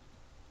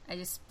 I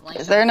just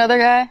blanked. Is there another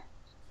guy?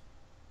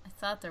 I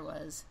thought there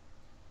was.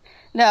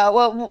 No,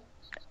 well,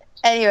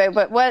 anyway,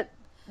 but what,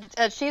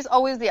 she's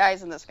always the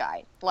eyes in the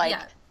sky. Like,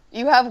 yeah.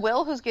 You have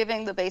Will, who's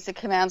giving the basic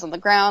commands on the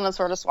ground and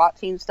sort of SWAT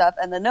team stuff,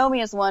 and then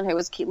Nomi is the one who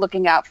is keep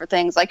looking out for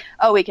things like,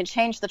 oh, we can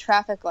change the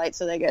traffic light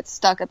so they get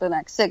stuck at the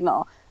next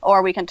signal,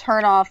 or we can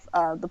turn off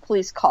the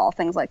police call,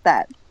 things like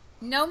that.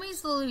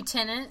 Nomi's the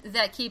lieutenant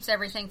that keeps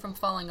everything from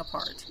falling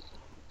apart.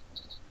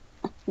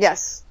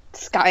 Yes,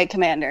 Sky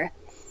Commander.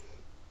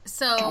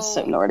 So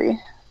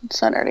nerdy.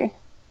 So nerdy.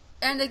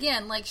 And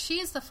again, like,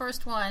 she's the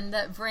first one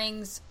that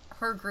brings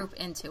her group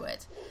into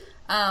it.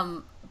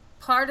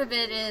 Part of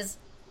it is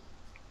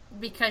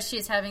because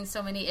she's having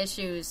so many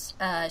issues,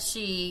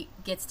 she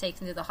gets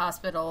taken to the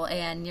hospital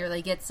and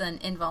nearly gets an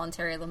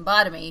involuntary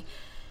lobotomy.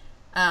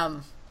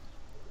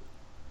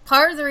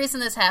 Part of the reason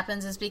this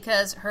happens is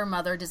because her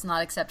mother does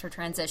not accept her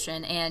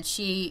transition, and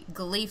she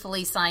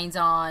gleefully signs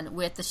on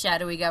with the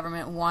shadowy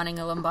government wanting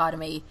a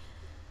lobotomy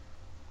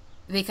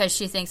because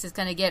she thinks it's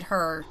going to get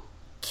her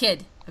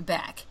kid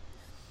back.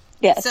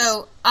 Yes.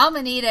 So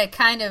Amanita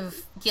kind of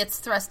gets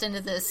thrust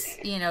into this,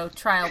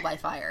 trial by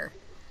fire.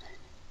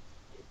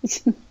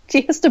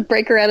 She has to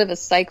break her out of a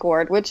psych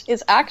ward, which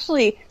is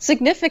actually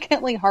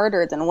significantly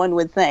harder than one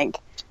would think.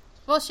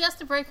 Well, she has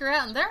to break her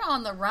out, and they're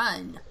on the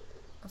run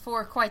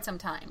for quite some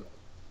time.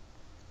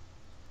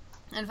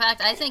 In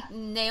fact, I think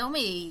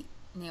Nomi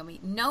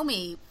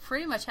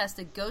pretty much has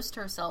to ghost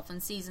herself in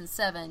season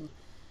 7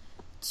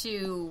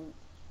 to...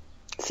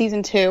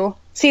 Season 2.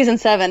 Season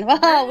 7.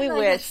 Well, we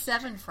wish. Get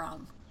 7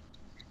 from?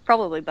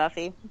 Probably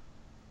Buffy.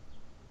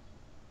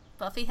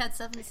 Buffy had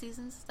 7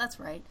 seasons? That's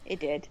right. It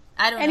did.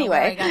 I don't know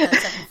where I got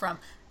that 7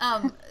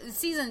 from.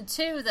 Season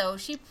 2, though,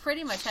 she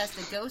pretty much has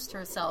to ghost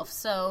herself,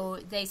 so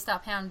they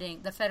stop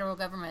hounding, the federal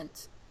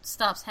government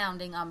stops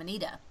hounding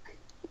Amanita.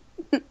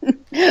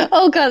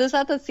 Oh god, is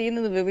that the scene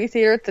in the movie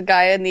theater with the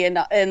guy in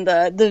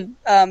the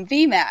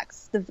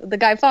VMAX, the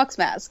Guy Fawkes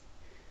mask?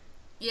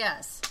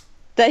 Yes.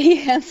 That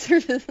he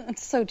answered.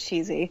 It's so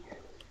cheesy.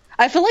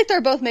 I feel like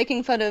they're both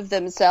making fun of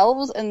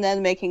themselves and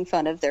then making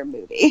fun of their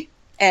movie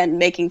and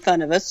making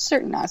fun of a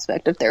certain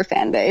aspect of their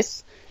fan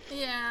base.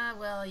 Yeah,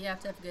 well, you have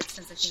to have a good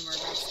sense of humor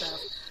about stuff.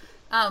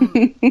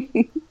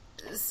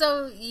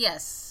 So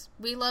yes,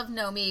 we love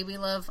Nomi, we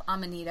love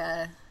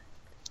Amanita.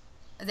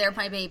 They're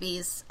my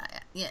babies.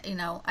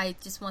 I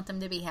just want them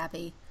to be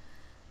happy.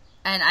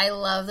 And I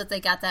love that they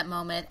got that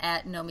moment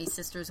at Nomi's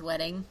sister's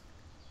wedding.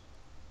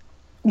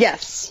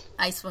 Yes.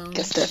 I swooned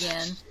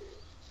again.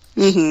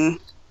 Mm-hmm.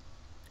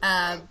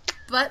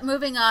 But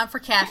moving on for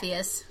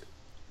Capheus.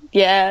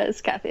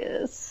 Yes,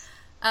 Capheus.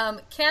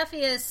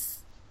 Capheus,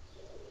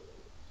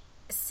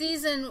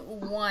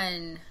 season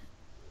 1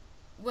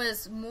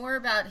 was more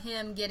about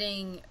him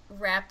getting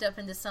wrapped up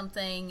into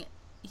something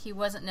he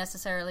wasn't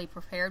necessarily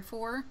prepared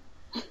for.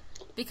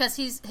 Because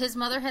his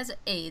mother has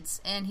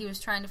AIDS, and he was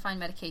trying to find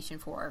medication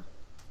for her.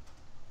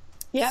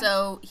 Yeah.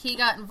 So he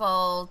got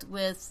involved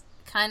with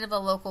kind of a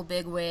local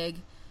bigwig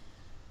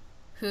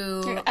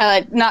who...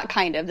 not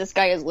kind of. This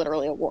guy is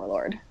literally a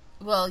warlord.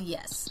 Well,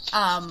 yes.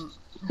 No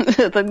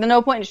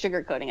point in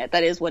sugarcoating it.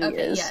 That is what he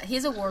is. Yeah,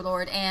 he's a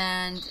warlord,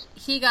 and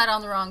he got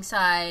on the wrong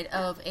side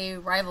of a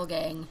rival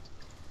gang.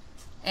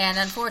 And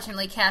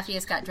unfortunately,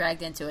 Capheus got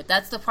dragged into it.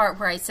 That's the part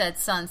where I said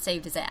Sun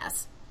saved his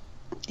ass.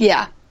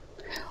 Yeah.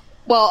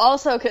 Well,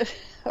 also,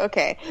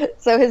 okay,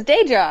 so his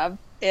day job,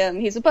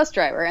 he's a bus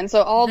driver, and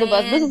so all the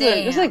bus. This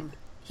is like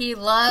he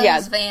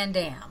loves Van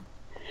Damme.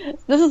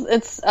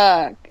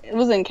 It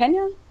was in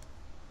Kenya.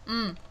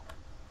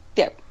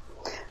 Yeah.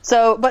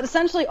 So, but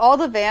essentially, all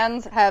the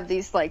vans have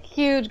these like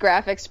huge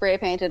graphics spray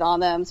painted on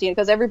them. So,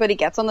 because everybody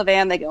gets on the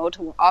van, they go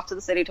off to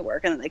the city to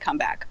work, and then they come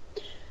back.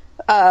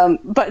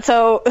 But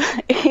so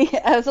he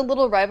has a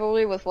little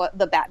rivalry with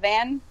the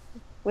Batvan,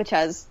 which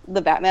has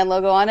the Batman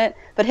logo on it.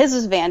 But his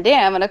is Van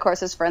Damme, and of course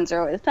his friends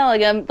are always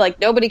telling him, like,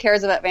 nobody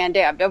cares about Van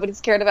Damme.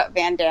 Nobody's cared about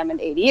Van Damme in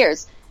 80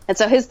 years. And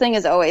so his thing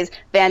is always,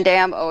 Van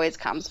Damme always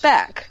comes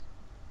back.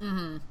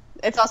 Mm-hmm.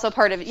 It's also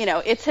part of,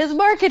 it's his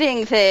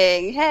marketing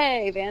thing.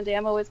 Hey, Van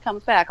Damme always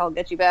comes back. I'll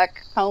get you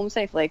back home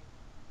safely.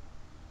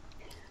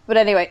 But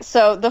anyway,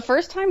 so the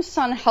first time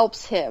Sun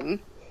helps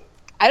him,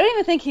 I don't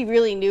even think he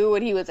really knew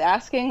what he was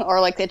asking, or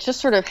like it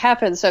just sort of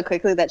happened so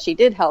quickly that she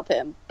did help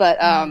him. But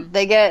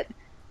they get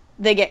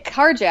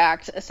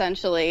carjacked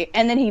essentially,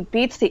 and then he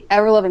beats the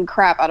ever-loving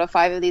crap out of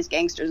 5 of these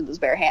gangsters with his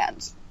bare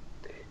hands.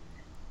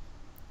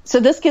 So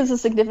this gives a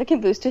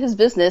significant boost to his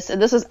business, and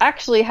this is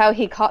actually how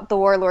he caught the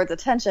warlord's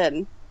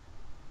attention.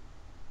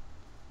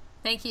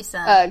 Thank you,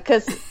 Son.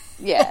 Because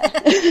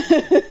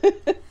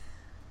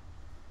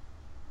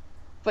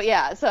But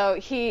yeah, so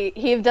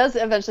he does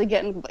eventually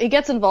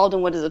gets involved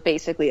in what is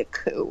basically a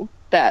coup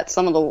that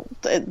some of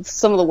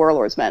the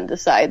warlords men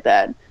decide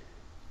that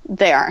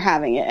they aren't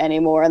having it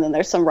anymore, and then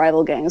there's some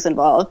rival gangs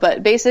involved.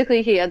 But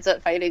basically, he ends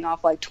up fighting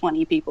off like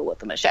 20 people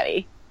with a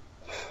machete.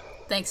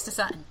 Thanks to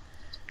Sun.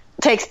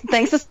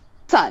 Thanks to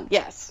Sun,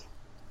 yes.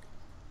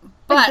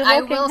 But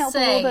I will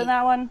say, a little bit in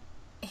that one.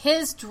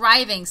 His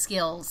driving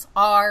skills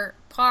are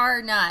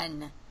par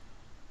none.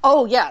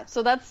 Oh yeah,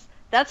 so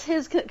that's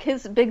his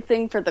big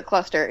thing for the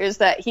cluster, is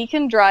that he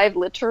can drive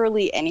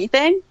literally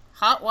anything.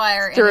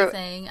 Hotwire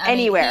anything.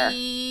 Anywhere.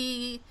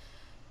 He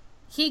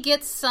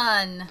gets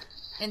Sun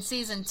in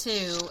season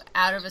 2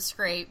 out of a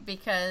scrape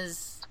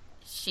because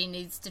she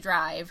needs to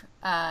drive.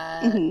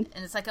 And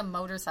it's like a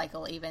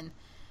motorcycle even.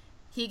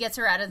 He gets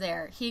her out of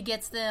there. He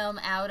gets them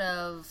out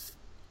of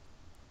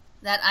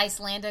that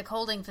Icelandic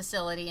holding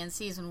facility in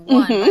season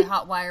 1 by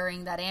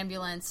hotwiring that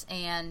ambulance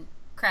and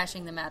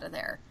crashing them out of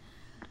there.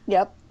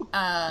 Yep.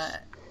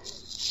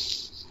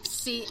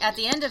 See, at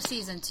the end of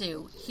season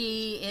 2,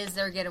 he is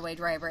their getaway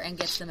driver and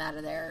gets them out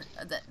of there.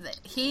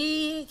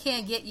 He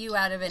can get you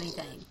out of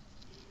anything.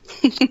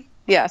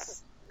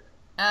 Yes.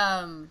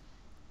 And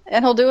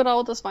he'll do it all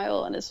with a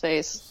smile on his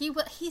face.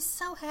 He's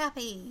so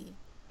happy.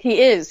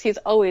 He is. He's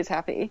always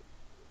happy.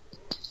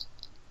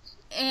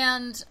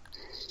 And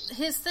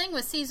his thing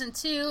with season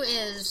 2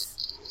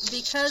 is,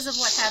 because of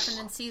what happened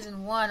in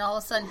season 1, all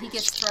of a sudden he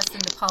gets thrust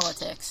into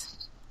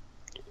politics.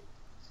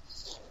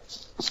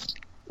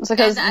 It's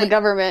because the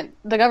government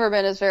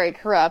is very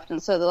corrupt,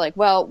 and so they're like,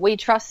 well, we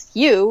trust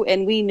you,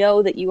 and we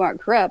know that you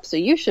aren't corrupt, so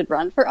you should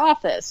run for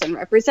office and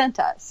represent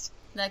us.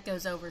 That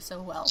goes over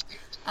so well.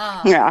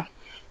 Yeah.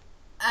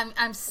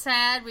 I'm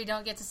sad we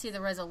don't get to see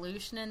the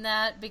resolution in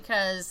that,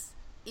 because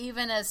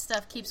even as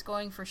stuff keeps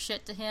going for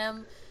shit to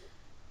him,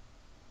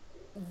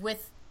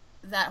 with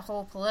that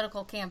whole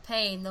political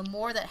campaign, the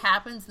more that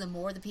happens, the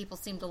more the people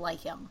seem to like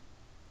him.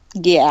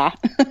 Yeah.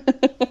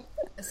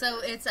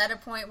 So it's at a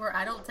point where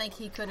I don't think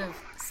he could have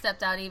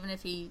stepped out even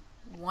if he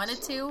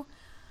wanted to.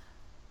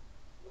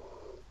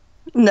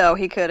 No,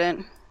 he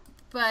couldn't.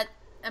 But,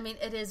 I mean,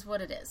 it is what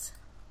it is.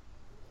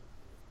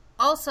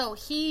 Also,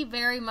 he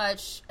very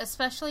much,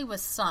 especially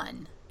with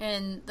Sun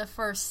in the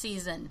first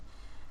season,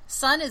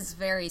 Sun is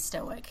very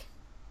stoic.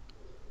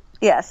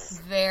 Yes.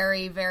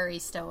 Very, very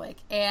stoic.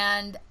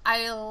 And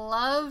I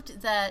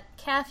loved that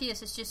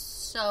Capheus is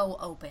just so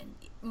open.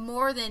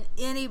 More than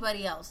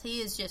anybody else. He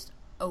is just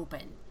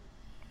open.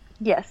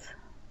 Yes.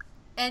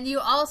 And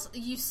you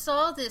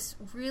saw this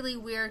really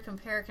weird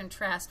compare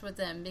contrast with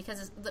them,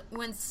 because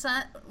when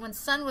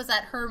Sun was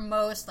at her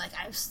most, like,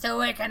 I'm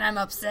stoic and I'm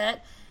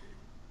upset,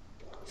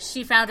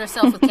 she found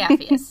herself with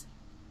Capheus.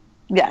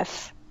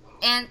 Yes.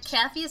 And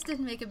Capheus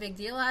didn't make a big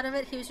deal out of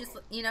it. He was just,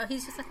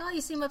 he's just like, oh,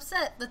 you seem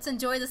upset. Let's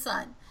enjoy the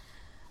sun.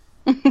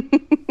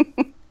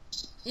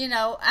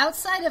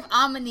 Outside of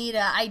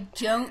Amanita, I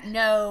don't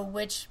know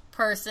which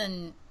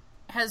person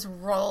has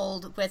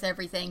rolled with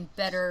everything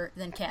better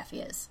than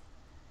Capheus.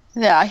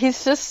 Yeah,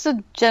 he's just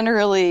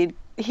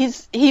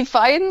he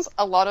finds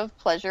a lot of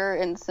pleasure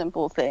in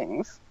simple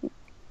things.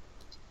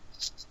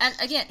 And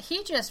again,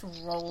 he just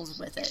rolls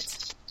with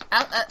it.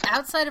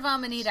 Outside of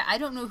Amanita, I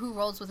don't know who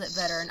rolls with it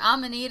better. And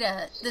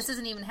Amanita, this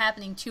isn't even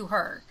happening to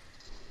her.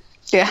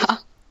 Yeah.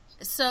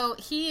 So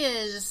he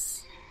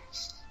is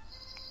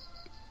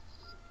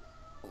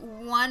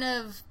one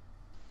of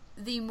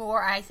the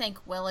more, I think,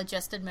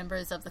 well-adjusted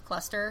members of the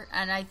cluster.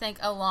 And I think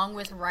along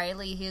with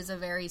Riley, he is a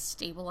very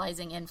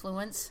stabilizing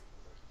influence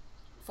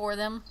for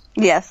them.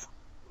 Yes.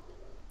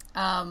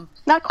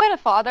 Not quite a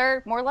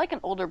father, more like an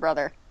older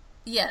brother.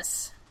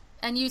 Yes.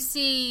 And you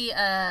see,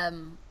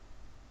 in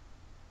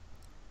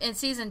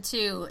season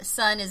 2,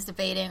 Sun is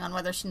debating on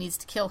whether she needs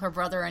to kill her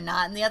brother or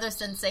not, and the other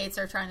sensates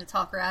are trying to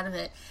talk her out of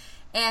it.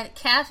 And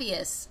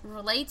Capheus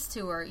relates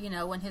to her, you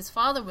know, when his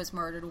father was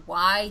murdered,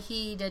 why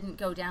he didn't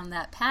go down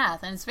that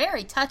path. And it's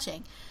very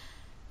touching.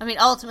 I mean,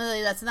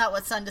 ultimately, that's not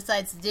what Sun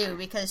decides to do,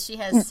 because she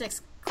has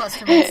 6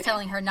 clustermates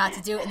telling her not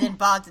to do it,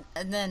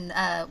 and then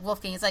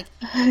Wolfgang is like,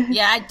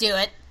 yeah, I'd do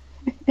it.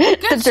 Good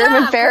the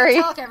German job. fairy.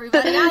 Good talk,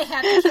 everybody. I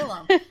have to kill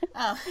him.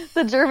 Oh.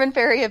 The German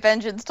fairy of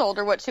vengeance told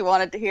her what she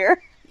wanted to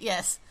hear.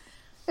 Yes.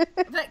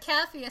 But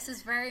Capheus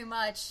is very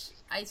much,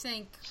 I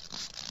think,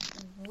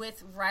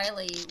 with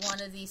Riley, one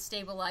of the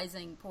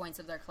stabilizing points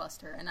of their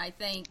cluster. And I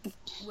think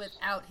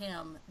without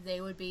him,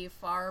 they would be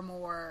far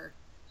more,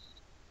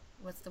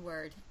 what's the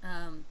word?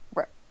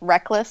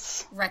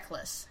 Reckless?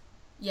 Reckless.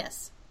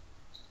 Yes.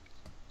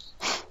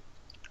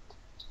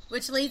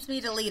 Which leads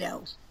me to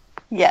Leto.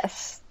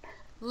 Yes.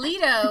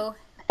 Leto,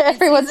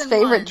 everyone's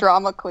favorite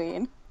drama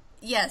queen.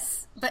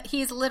 Yes, but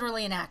he's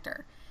literally an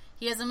actor.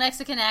 He is a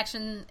Mexican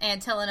action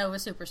and telenovela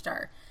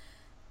superstar.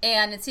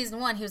 And in season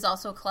 1, he was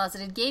also a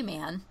closeted gay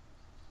man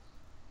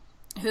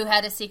who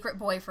had a secret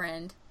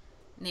boyfriend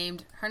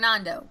named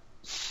Hernando.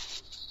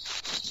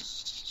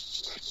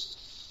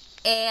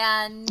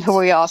 And who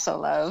we also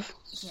love.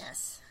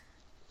 Yes.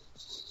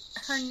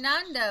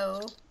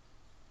 Hernando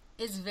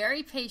is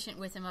very patient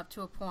with him up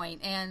to a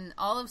point, and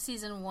all of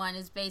season 1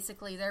 is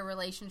basically their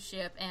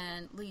relationship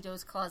and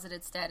Leto's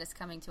closeted status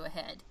coming to a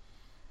head.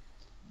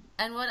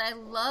 And what I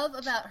love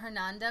about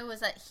Hernando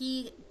is that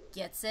he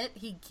gets it.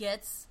 He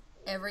gets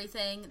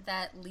everything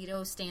that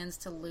Leto stands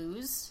to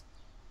lose.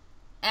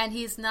 And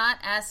he's not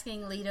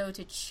asking Leto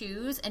to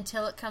choose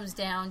until it comes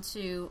down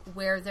to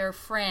where their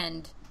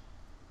friend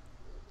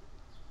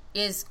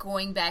is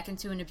going back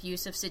into an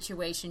abusive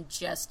situation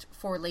just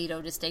for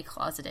Leto to stay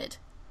closeted.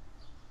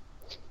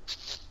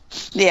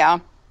 Yeah.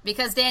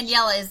 Because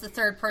Daniela is the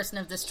third person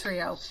of this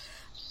trio.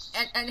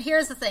 And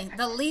here's the thing.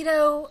 The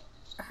Leto,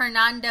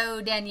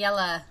 Hernando,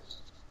 Daniela,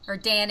 or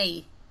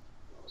Danny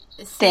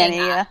thing,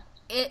 yeah.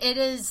 It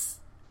is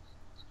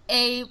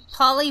a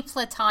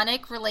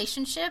polyplatonic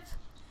relationship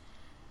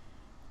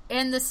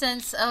in the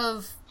sense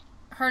of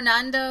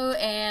Hernando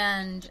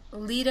and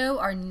Leto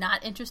are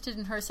not interested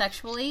in her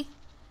sexually,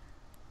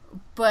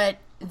 but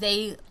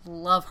they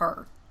love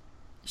her.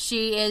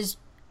 She is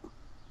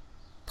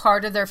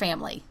part of their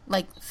family.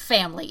 Like,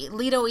 family.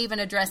 Leto even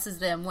addresses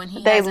them when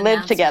he has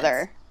live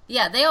together.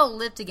 Yeah, they all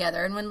live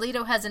together. And when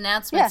Leto has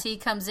announcements, he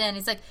comes in.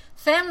 He's like,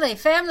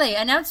 family,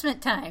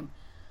 announcement time.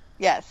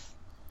 Yes.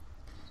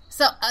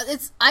 So,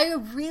 I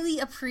really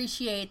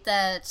appreciate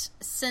that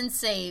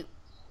Sense8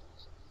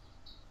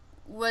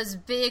 was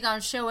big on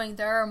showing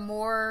there are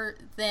more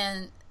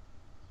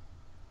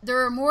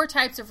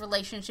types of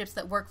relationships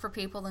that work for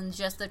people than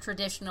just the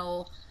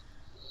traditional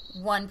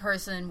one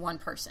person.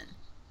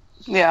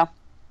 Yeah.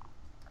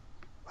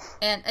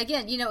 And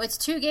again, you know, it's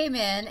 2 gay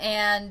men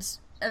and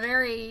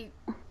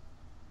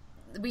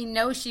we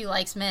know she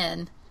likes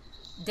men.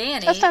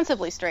 Danny.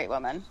 Ostensibly straight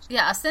woman.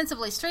 Yeah,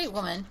 ostensibly straight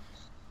woman.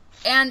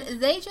 And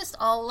they just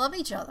all love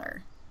each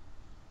other.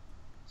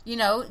 You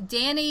know,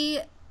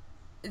 they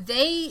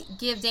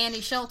give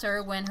Danny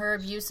shelter when her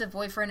abusive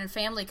boyfriend and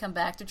family come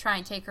back to try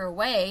and take her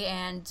away,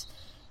 and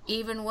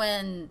even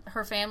when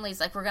her family's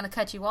like, we're going to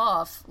cut you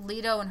off,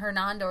 Leto and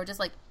Hernando are just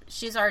like,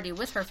 she's already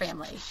with her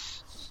family.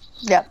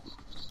 Yep.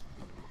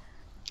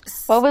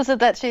 What was it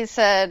that she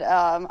said?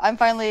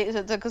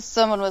 Because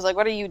someone was like,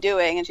 what are you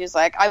doing? And she's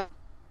like, I'm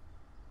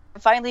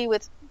finally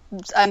with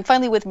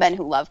men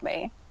who love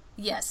me.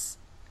 Yes.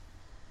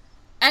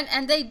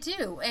 And they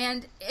do.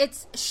 And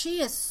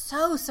she is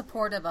so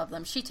supportive of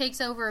them. She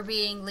takes over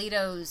being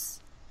Leto's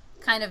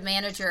kind of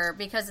manager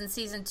because in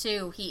season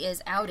 2 he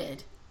is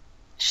outed.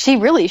 She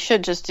really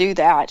should just do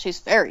that.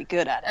 She's very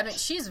good at it. I mean,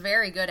 she's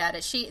very good at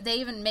it.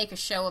 They even make a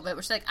show of it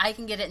where she's like, I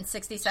can get it in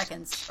 60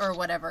 seconds or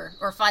whatever,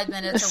 or 5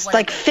 minutes or whatever.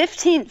 Like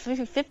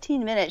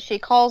 15 minutes. She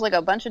calls like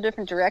a bunch of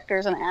different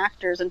directors and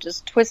actors and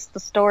just twists the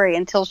story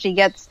until she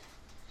gets...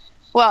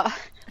 Well,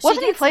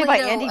 wasn't he played by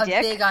Andy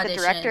Dick, the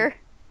director?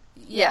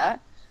 Yeah.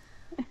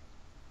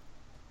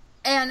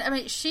 And, I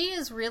mean, she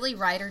is really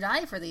ride or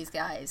die for these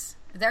guys.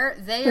 They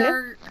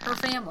are her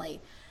family.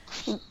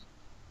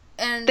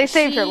 And they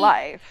saved her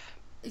life.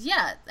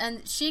 Yeah,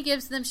 and she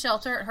gives them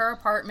shelter at her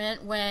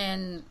apartment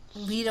when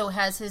Leto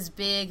has his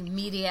big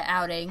media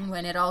outing,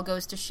 when it all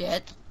goes to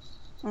shit.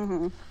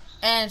 Mm-hmm.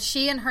 And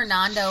she and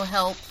Hernando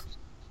help,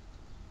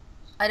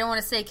 I don't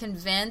want to say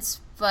convince,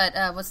 but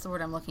what's the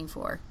word I'm looking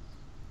for?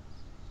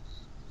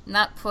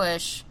 Not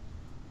push.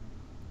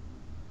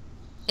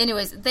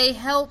 Anyways, they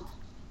help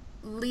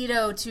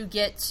Leto to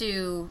get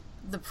to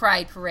the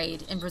Pride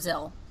Parade in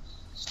Brazil.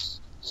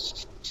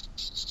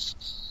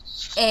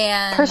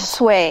 And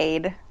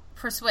persuade,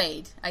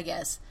 I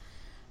guess.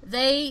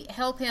 They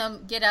help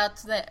him get out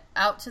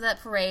to that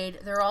parade.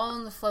 They're all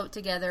on the float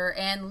together,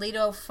 and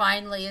Leto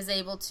finally is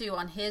able to,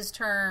 on his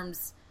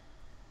terms,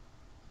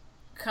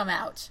 come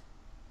out.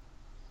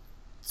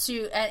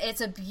 And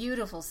it's a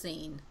beautiful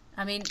scene.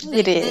 I mean,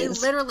 they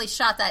literally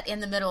shot that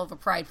in the middle of a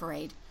pride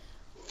parade.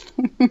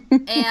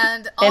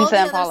 And all the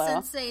other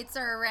Sense8s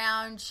are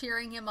around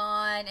cheering him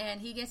on,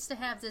 and he gets to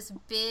have this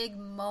big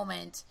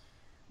moment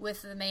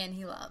with the man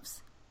he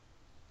loves.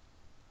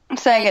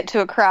 Saying it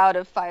to a crowd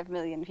of 5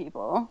 million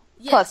people,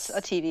 Yes. plus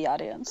a TV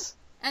audience.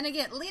 And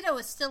again, Leto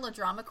is still a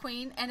drama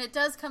queen, and it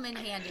does come in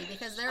handy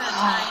because there are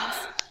times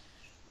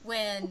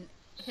when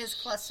his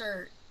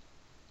cluster,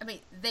 I mean,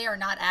 they are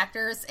not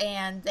actors,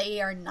 and they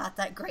are not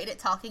that great at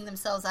talking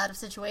themselves out of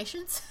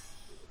situations,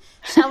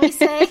 shall we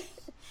say.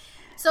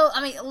 So,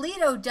 I mean,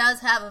 Leto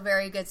does have a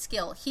very good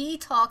skill. He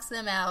talks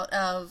them out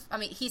of, I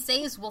mean, he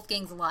saves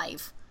Wolfgang's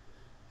life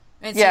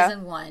in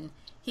season 1.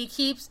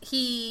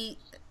 He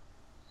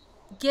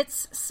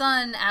gets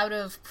Sun out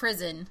of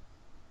prison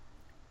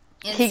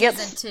in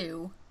season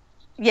 2.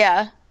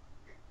 Yeah.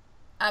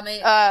 I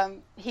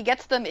mean, he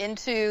gets them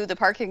into the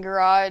parking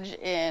garage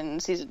in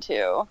season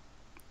 2.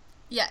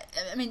 Yeah,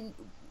 I mean,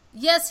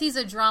 yes, he's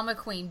a drama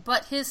queen,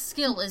 but his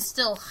skill is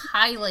still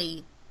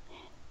highly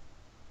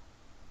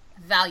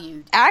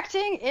valued.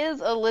 Acting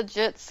is a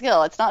legit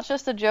skill. It's not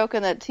just a joke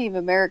in that Team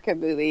America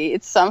movie.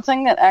 It's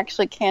something that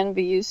actually can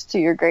be used to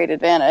your great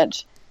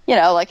advantage. You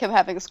know, like him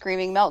having a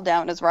screaming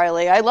meltdown as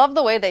Riley. I love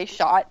the way they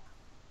shot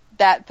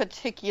that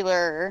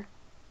particular...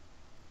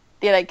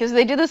 Yeah, because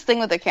they do this thing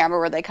with the camera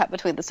where they cut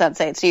between the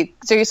sensates,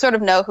 so you sort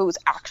of know who's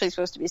actually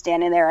supposed to be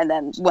standing there, and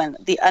then when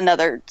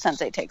another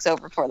sensate takes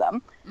over for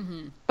them.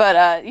 Mm-hmm.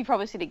 But you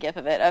probably see a gif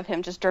of it, of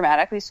him just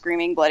dramatically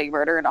screaming bloody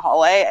murder in a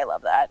hallway. I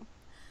love that.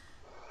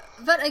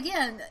 But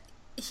again,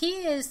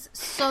 he is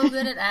so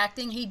good at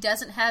acting, he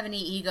doesn't have any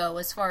ego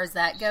as far as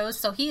that goes,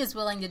 so he is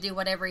willing to do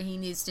whatever he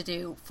needs to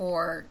do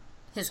for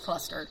his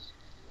cluster.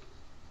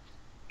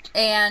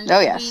 And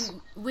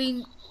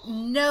we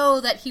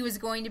know that he was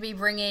going to be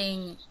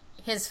bringing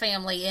his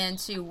family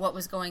into what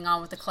was going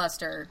on with the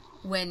cluster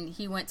when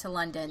he went to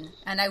London.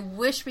 And I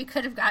wish we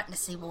could have gotten to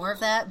see more of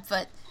that,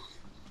 but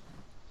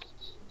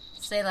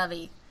c'est la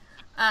vie.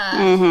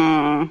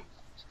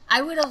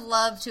 I would have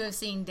loved to have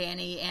seen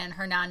Danny and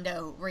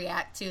Hernando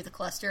react to the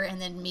cluster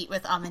and then meet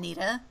with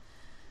Amanita.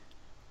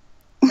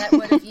 That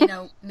would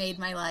have, made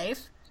my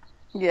life.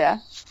 Yeah.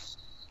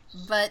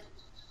 But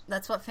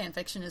that's what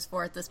fanfiction is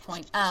for at this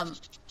point.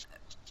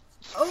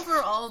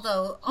 Overall,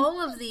 though,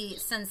 all of the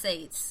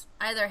sensates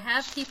either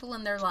have people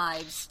in their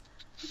lives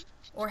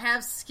or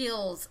have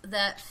skills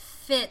that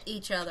fit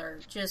each other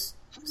just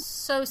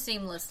so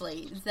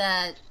seamlessly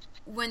that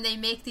when they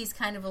make these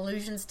kind of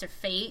allusions to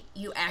fate,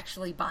 you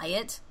actually buy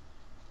it.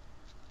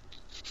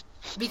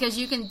 Because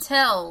you can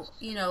tell,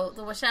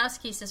 the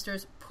Wachowski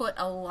sisters put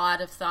a lot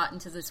of thought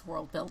into this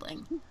world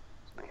building.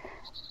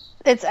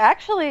 It's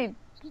actually...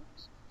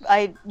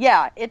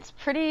 it's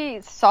pretty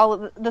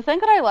solid. The thing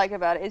that I like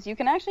about it is you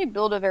can actually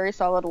build a very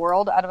solid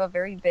world out of a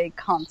very vague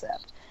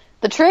concept.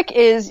 The trick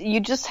is you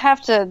just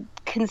have to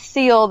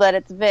conceal that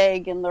it's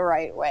vague in the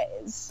right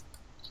ways.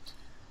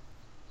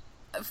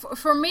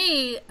 For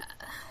me,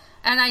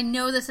 and I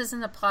know this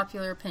isn't a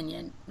popular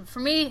opinion,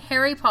 for me,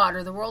 Harry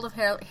Potter, the world of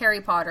Harry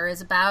Potter,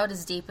 is about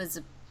as deep as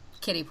a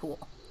kiddie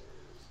pool.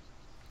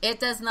 It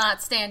does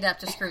not stand up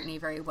to scrutiny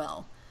very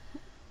well.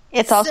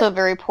 It's also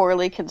very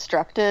poorly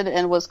constructed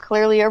and was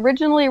clearly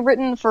originally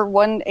written for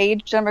one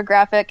age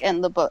demographic,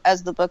 and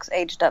as the books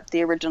aged up,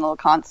 the original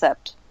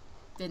concept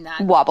did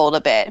not wobbled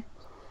a bit.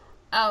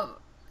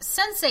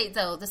 Sensate,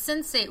 though, the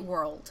Sensate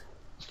world,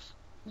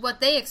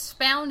 what they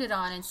expounded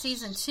on in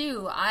season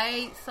 2,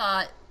 I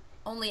thought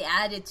only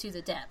added to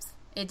the depth.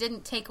 It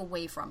didn't take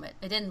away from it.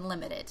 It didn't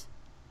limit it.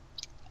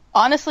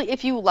 Honestly,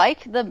 if you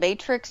like The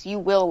Matrix, you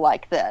will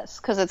like this,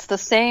 because it's the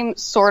same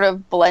sort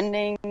of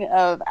blending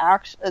of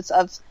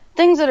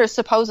things that are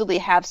supposedly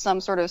have some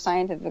sort of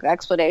scientific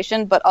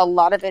explanation, but a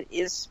lot of it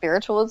is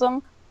spiritualism.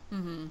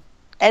 Mm-hmm.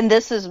 And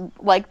this is,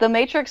 like, The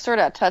Matrix sort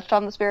of touched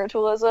on the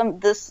spiritualism.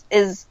 This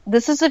is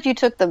if you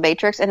took The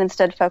Matrix and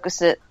instead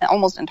focused it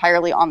almost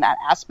entirely on that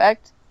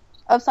aspect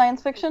of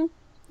science fiction.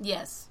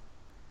 Yes.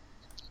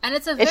 And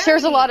it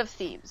shares a lot of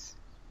themes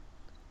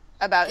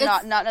about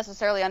not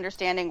necessarily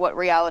understanding what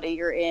reality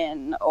you're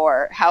in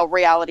or how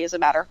reality is a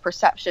matter of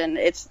perception.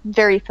 It's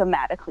very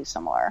thematically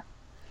similar.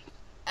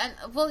 And,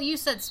 well, you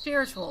said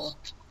spiritual.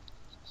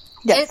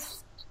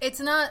 Yes.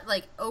 It's not,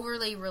 like,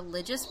 overly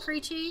religious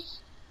preachy,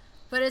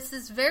 but it's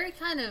this very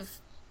kind of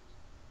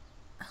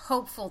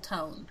hopeful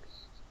tone.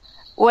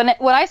 When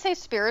I say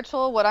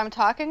spiritual, what I'm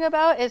talking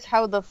about is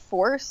how the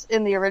Force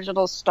in the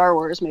original Star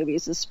Wars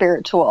movies is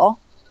spiritual.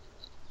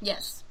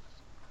 Yes.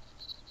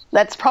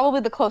 That's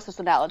probably the closest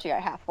analogy I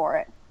have for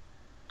it.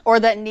 Or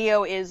that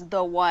Neo is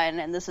the one,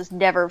 and this is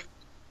never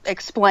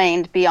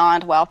explained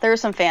beyond, well,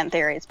 there's some fan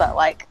theories, but,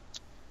 like,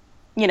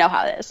 you know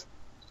how it is.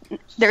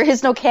 There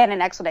is no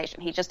canon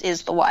explanation. He just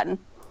is the one.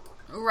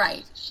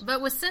 Right.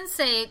 But with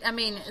Sense8, I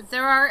mean,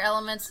 there are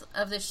elements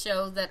of the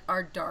show that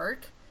are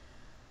dark,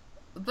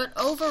 but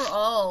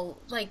overall,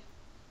 like,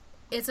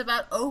 it's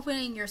about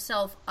opening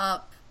yourself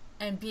up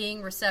and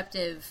being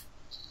receptive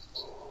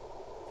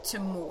to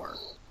more.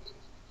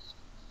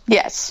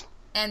 Yes.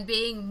 And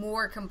being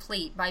more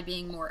complete by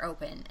being more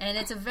open. And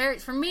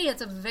for me,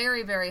 it's a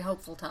very, very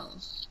hopeful tone.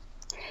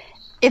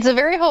 It's a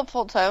very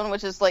hopeful tone,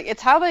 which is, like,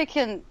 it's how they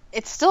can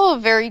it's still a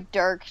very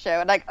dark show.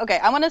 And like, okay,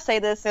 I want to say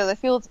this because I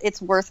feel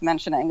it's worth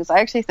mentioning because I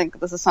actually think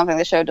this is something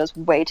the show does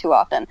way too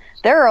often.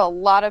 There are a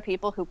lot of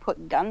people who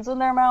put guns in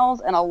their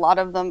mouths, and a lot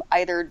of them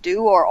either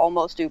do or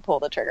almost do pull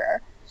the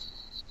trigger.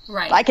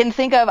 Right. I can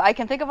think of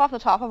off the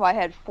top of my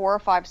head 4 or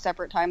 5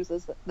 separate times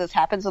this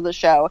happens on the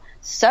show.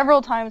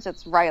 Several times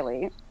it's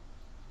Riley.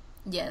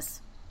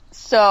 Yes.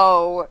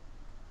 So,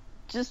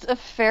 just a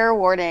fair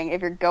warning,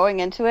 if you're going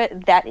into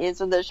it, that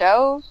is in the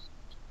show.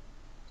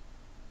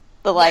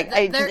 But like,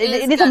 yeah,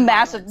 it is a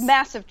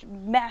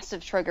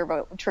massive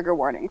trigger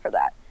warning for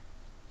that.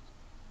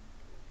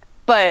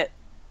 But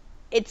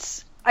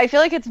I feel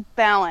like it's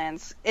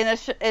balance in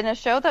a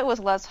show that was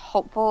less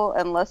hopeful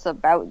and less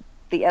about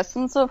the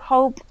essence of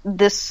hope.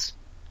 This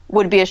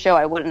would be a show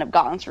I wouldn't have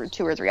gotten through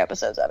 2 or 3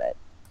 episodes of it.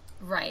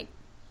 Right,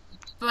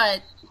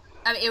 but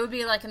I mean, it would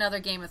be like another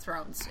Game of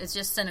Thrones. It's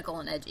just cynical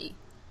and edgy.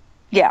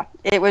 Yeah,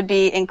 it would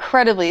be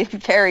incredibly,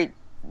 very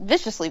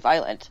viciously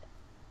violent.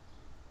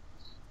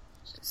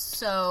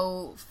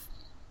 So,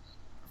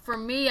 for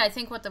me, I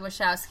think what the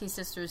Wachowski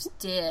sisters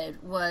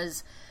did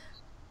was,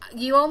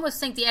 you almost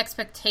think the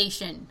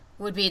expectation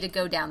would be to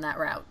go down that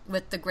route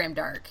with the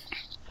grimdark.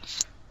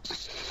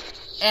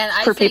 And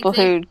for people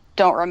who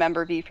don't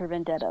remember V for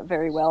Vendetta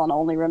very well and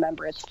only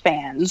remember its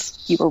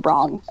fans, you were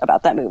wrong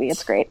about that movie.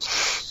 It's great.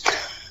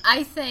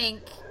 I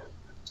think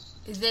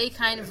they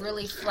kind of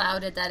really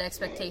flouted that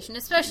expectation,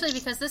 especially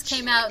because this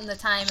came out in the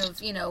time of,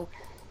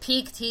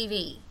 peak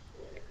TV.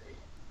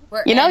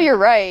 You're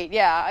right.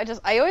 Yeah,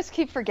 I always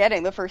keep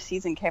forgetting the first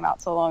season came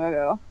out so long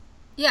ago.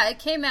 Yeah, it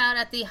came out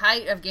at the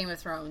height of Game of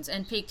Thrones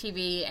and peak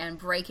TV and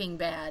Breaking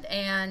Bad.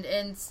 And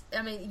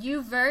I mean,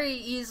 you very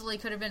easily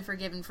could have been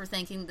forgiven for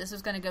thinking this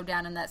was going to go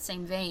down in that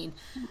same vein.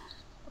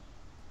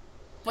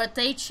 But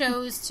they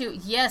chose to,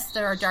 yes,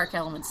 there are dark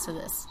elements to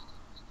this.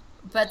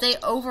 But they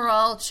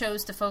overall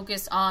chose to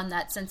focus on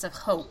that sense of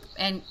hope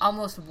and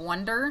almost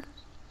wonder.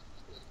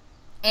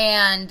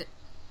 And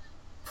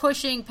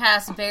pushing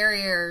past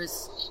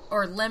barriers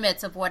or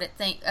limits of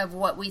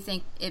what we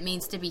think it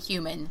means to be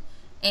human,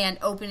 and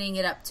opening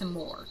it up to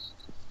more.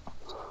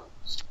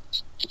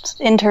 It's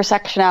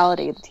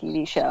intersectionality of the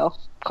TV show,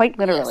 quite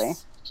literally.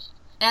 Yes.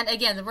 And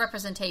again, the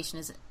representation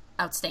is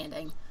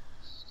outstanding.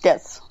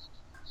 Yes.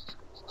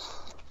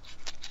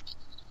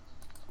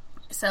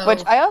 So,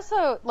 which I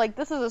also like.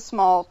 This is a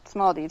small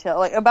detail,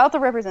 like about the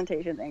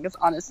representation thing. Because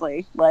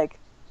honestly, like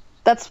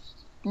that's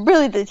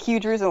really the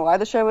huge reason why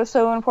the show is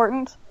so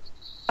important.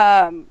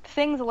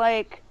 Things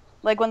like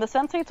when the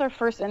sensates are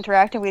first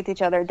interacting with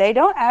each other, they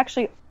don't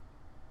actually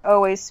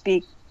always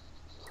speak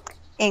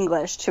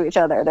English to each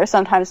other. They're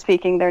sometimes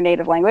speaking their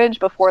native language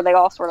before they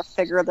all sort of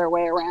figure their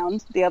way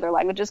around the other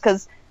languages,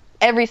 because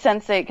every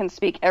sensate can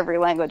speak every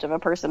language of a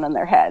person in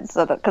their head.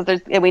 So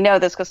and we know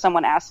this because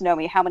someone asked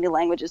Nomi, how many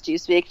languages do you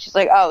speak? She's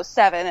like,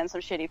 7 and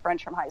some shitty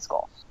French from high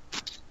school.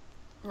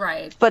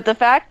 Right. But the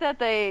fact that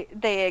they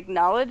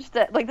acknowledge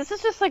that, like, this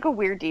is just like a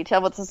weird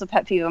detail, but this is a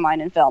pet peeve of mine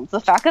in films. The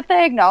fact that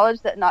they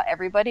acknowledge that not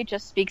everybody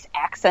just speaks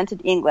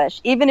accented English,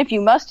 even if you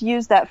must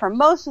use that for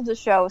most of the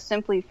show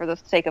simply for the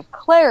sake of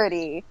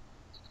clarity,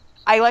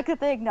 I like that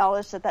they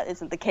acknowledge that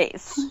isn't the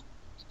case.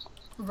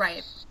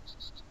 Right.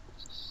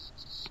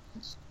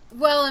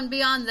 Well, and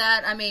beyond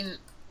that, I mean,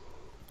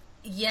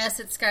 yes,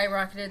 it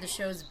skyrocketed the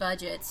show's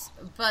budgets,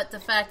 but the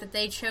fact that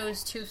they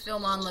chose to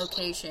film on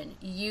location,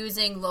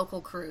 using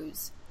local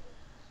crews,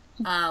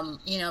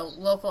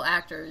 local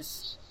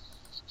actors,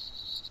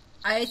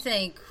 I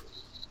think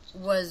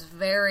was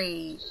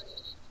very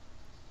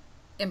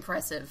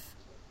impressive.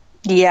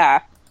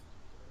 Yeah.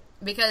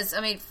 Because,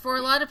 I mean, for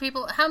a lot of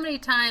people, how many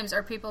times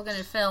are people going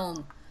to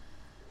film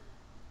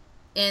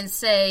in,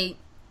 say,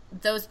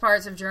 those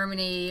parts of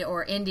Germany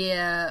or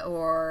India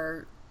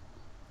or...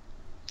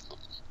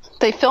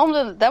 They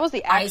filmed that was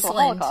the actual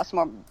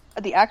Iceland.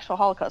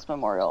 Holocaust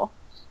memorial.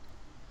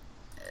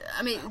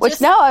 I mean,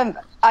 which now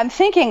I'm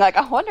thinking, like,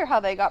 I wonder how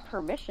they got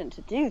permission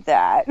to do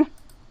that.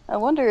 I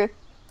wonder if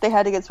they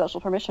had to get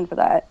special permission for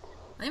that.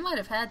 They might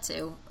have had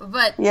to,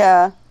 but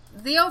yeah,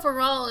 the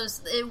overall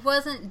it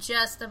wasn't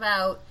just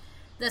about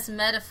this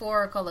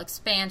metaphorical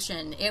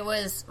expansion. It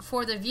was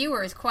for the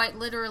viewers, quite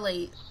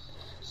literally,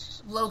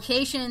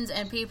 locations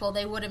and people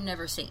they would have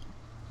never seen.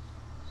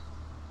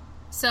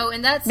 So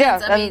in that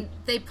sense, I mean,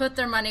 they put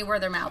their money where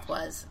their mouth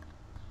was.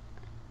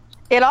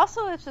 It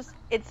also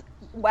it's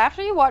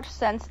after you watch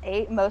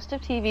Sense8, most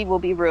of TV will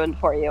be ruined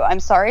for you. I'm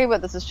sorry,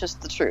 but this is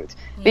just the truth.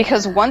 Yeah.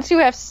 Because once you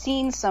have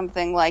seen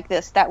something like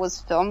this that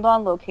was filmed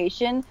on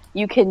location,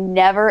 you can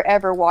never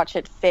ever watch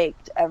it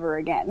faked ever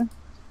again.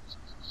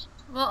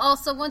 Well,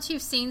 also, once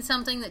you've seen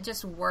something that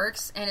just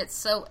works and it's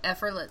so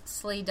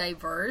effortlessly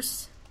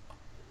diverse,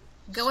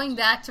 going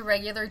back to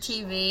regular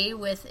TV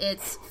with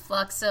its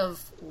flux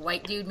of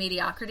white dude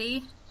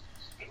mediocrity,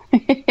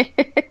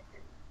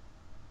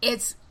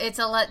 it's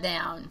a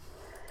letdown.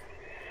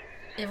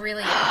 It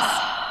really is.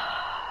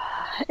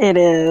 It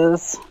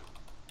is.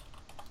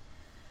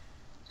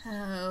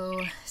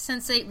 Oh,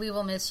 Sense8, we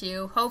will miss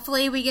you.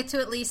 Hopefully we get to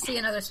at least see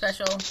another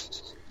special.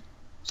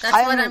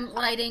 That's what I'm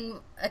lighting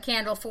a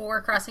candle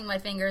for, crossing my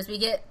fingers. We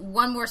get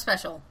one more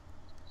special.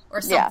 Or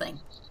something.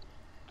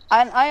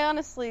 Yeah. I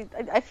honestly,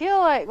 I feel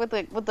like with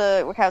the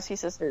Wachowski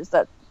sisters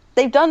that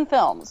they've done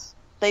films.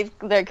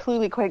 They're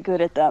clearly quite good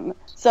at them.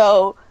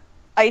 So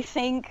I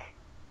think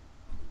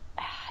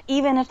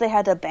even if they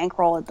had to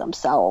bankroll it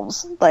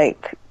themselves,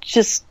 like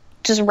just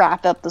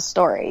wrap up the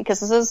story,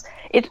 because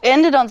it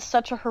ended on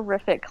such a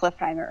horrific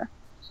cliffhanger.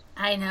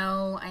 I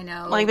know.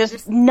 Like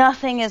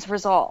nothing is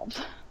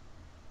resolved.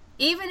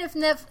 Even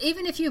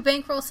if you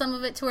bankroll some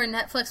of it to where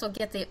Netflix will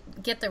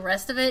get the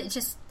rest of it,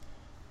 just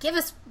give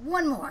us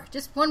one more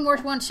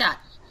shot.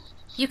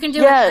 You can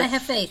do it. I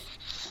have faith.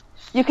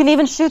 You can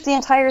even shoot the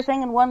entire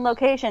thing in one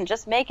location.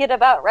 Just make it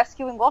about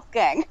rescuing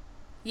Wolfgang.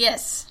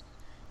 Yes.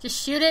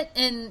 Just shoot it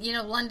in,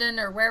 London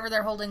or wherever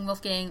they're holding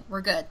Wolfgang. We're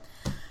good.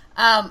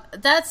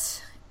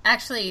 That's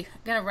actually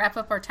going to wrap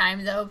up our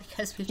time, though,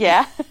 because we...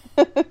 Yeah.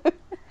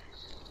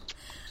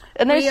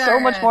 And there's so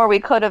much more we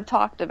could have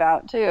talked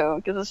about, too,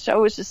 because the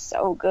show is just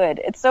so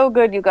good. It's so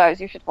good, you guys.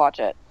 You should watch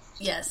it.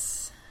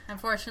 Yes.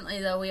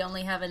 Unfortunately, though, we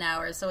only have an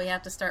hour, so we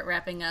have to start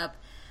wrapping up.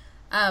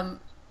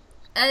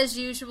 As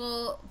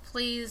usual,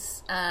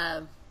 please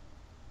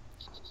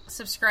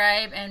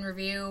subscribe and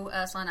review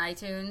us on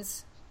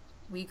iTunes.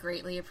 We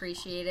greatly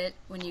appreciate it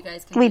when you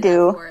guys can do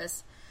that for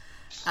us.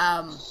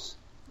 I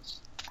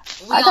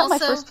got my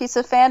first piece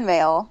of fan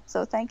mail,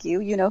 so thank you.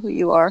 You know who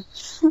you are.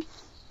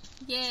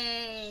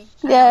 Yay!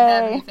 I don't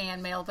have any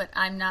fan mail, but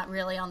I'm not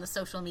really on the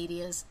social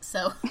medias,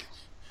 so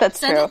that's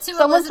send true. It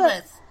to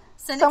Elizabeth.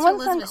 Someone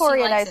send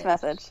Corey a nice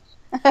message.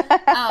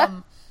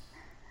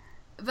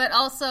 But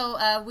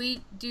also,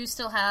 we do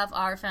still have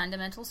our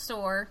Fundamental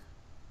store,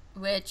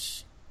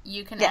 which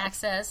you can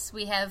access.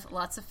 We have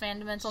lots of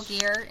Fundamental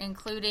gear,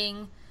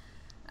 including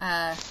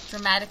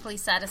dramatically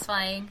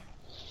satisfying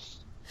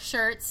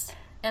shirts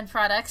and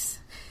products.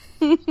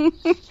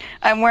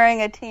 I'm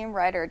wearing a Team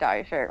Ride or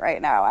Die shirt right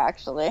now,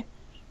 actually.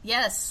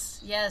 Yes.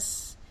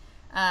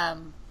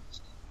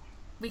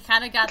 We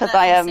kind of got that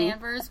from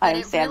Sanvers, but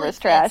it really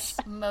fits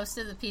most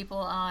of the people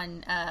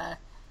on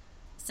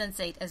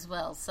Sense8 as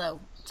well. So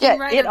Team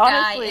Ride or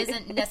Die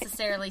isn't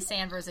necessarily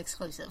Sanvers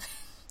exclusive.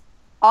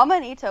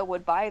 Amanita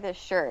would buy this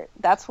shirt.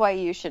 That's why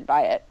you should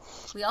buy it.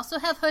 We also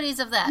have hoodies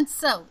of that.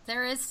 So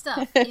there is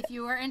stuff. If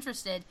you are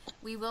interested,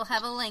 we will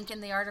have a link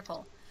in the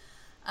article.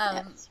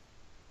 Yes.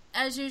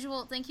 As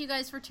usual, thank you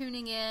guys for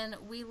tuning in.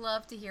 We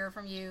love to hear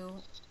from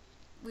you.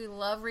 We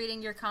love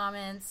reading your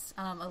comments.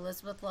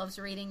 Elizabeth loves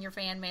reading your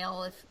fan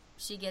mail if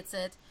she gets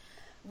it.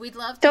 We'd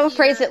love to Don't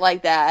phrase it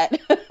like that.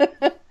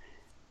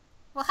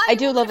 Well, how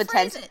do you love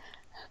attention?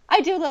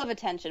 I do love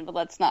attention, but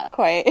let's not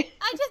quite.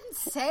 I didn't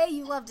say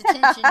you loved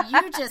attention.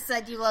 You just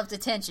said you loved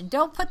attention.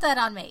 Don't put that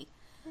on me.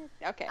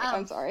 Okay,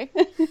 I'm sorry.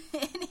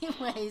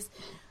 Anyways,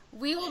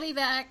 we will be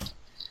back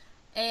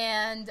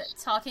and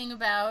talking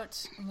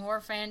about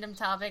more fandom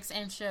topics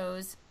and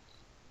shows.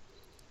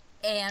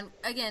 And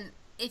again,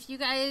 if you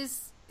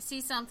guys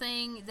see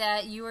something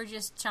that you are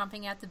just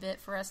chomping at the bit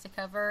for us to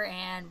cover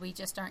and we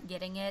just aren't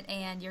getting it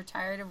and you're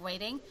tired of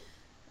waiting,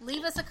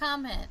 leave us a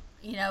comment.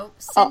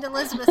 Send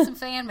Elizabeth some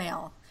fan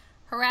mail.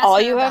 Harass all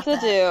her you about have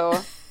to that. do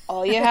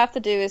all you have to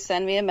do is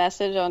send me a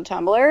message on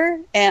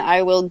Tumblr and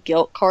I will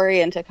guilt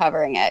Corey into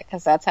covering it,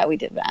 because that's how we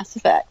did Mass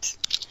Effect.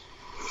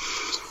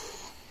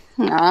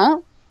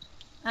 No.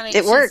 I mean,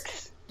 it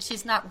works.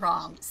 She's not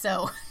wrong,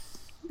 so.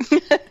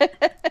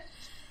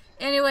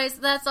 Anyways,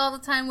 that's all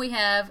the time we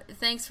have.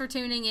 Thanks for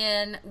tuning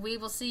in. We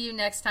will see you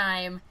next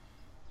time.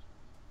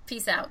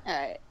 Peace out. All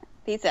right.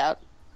 Peace out.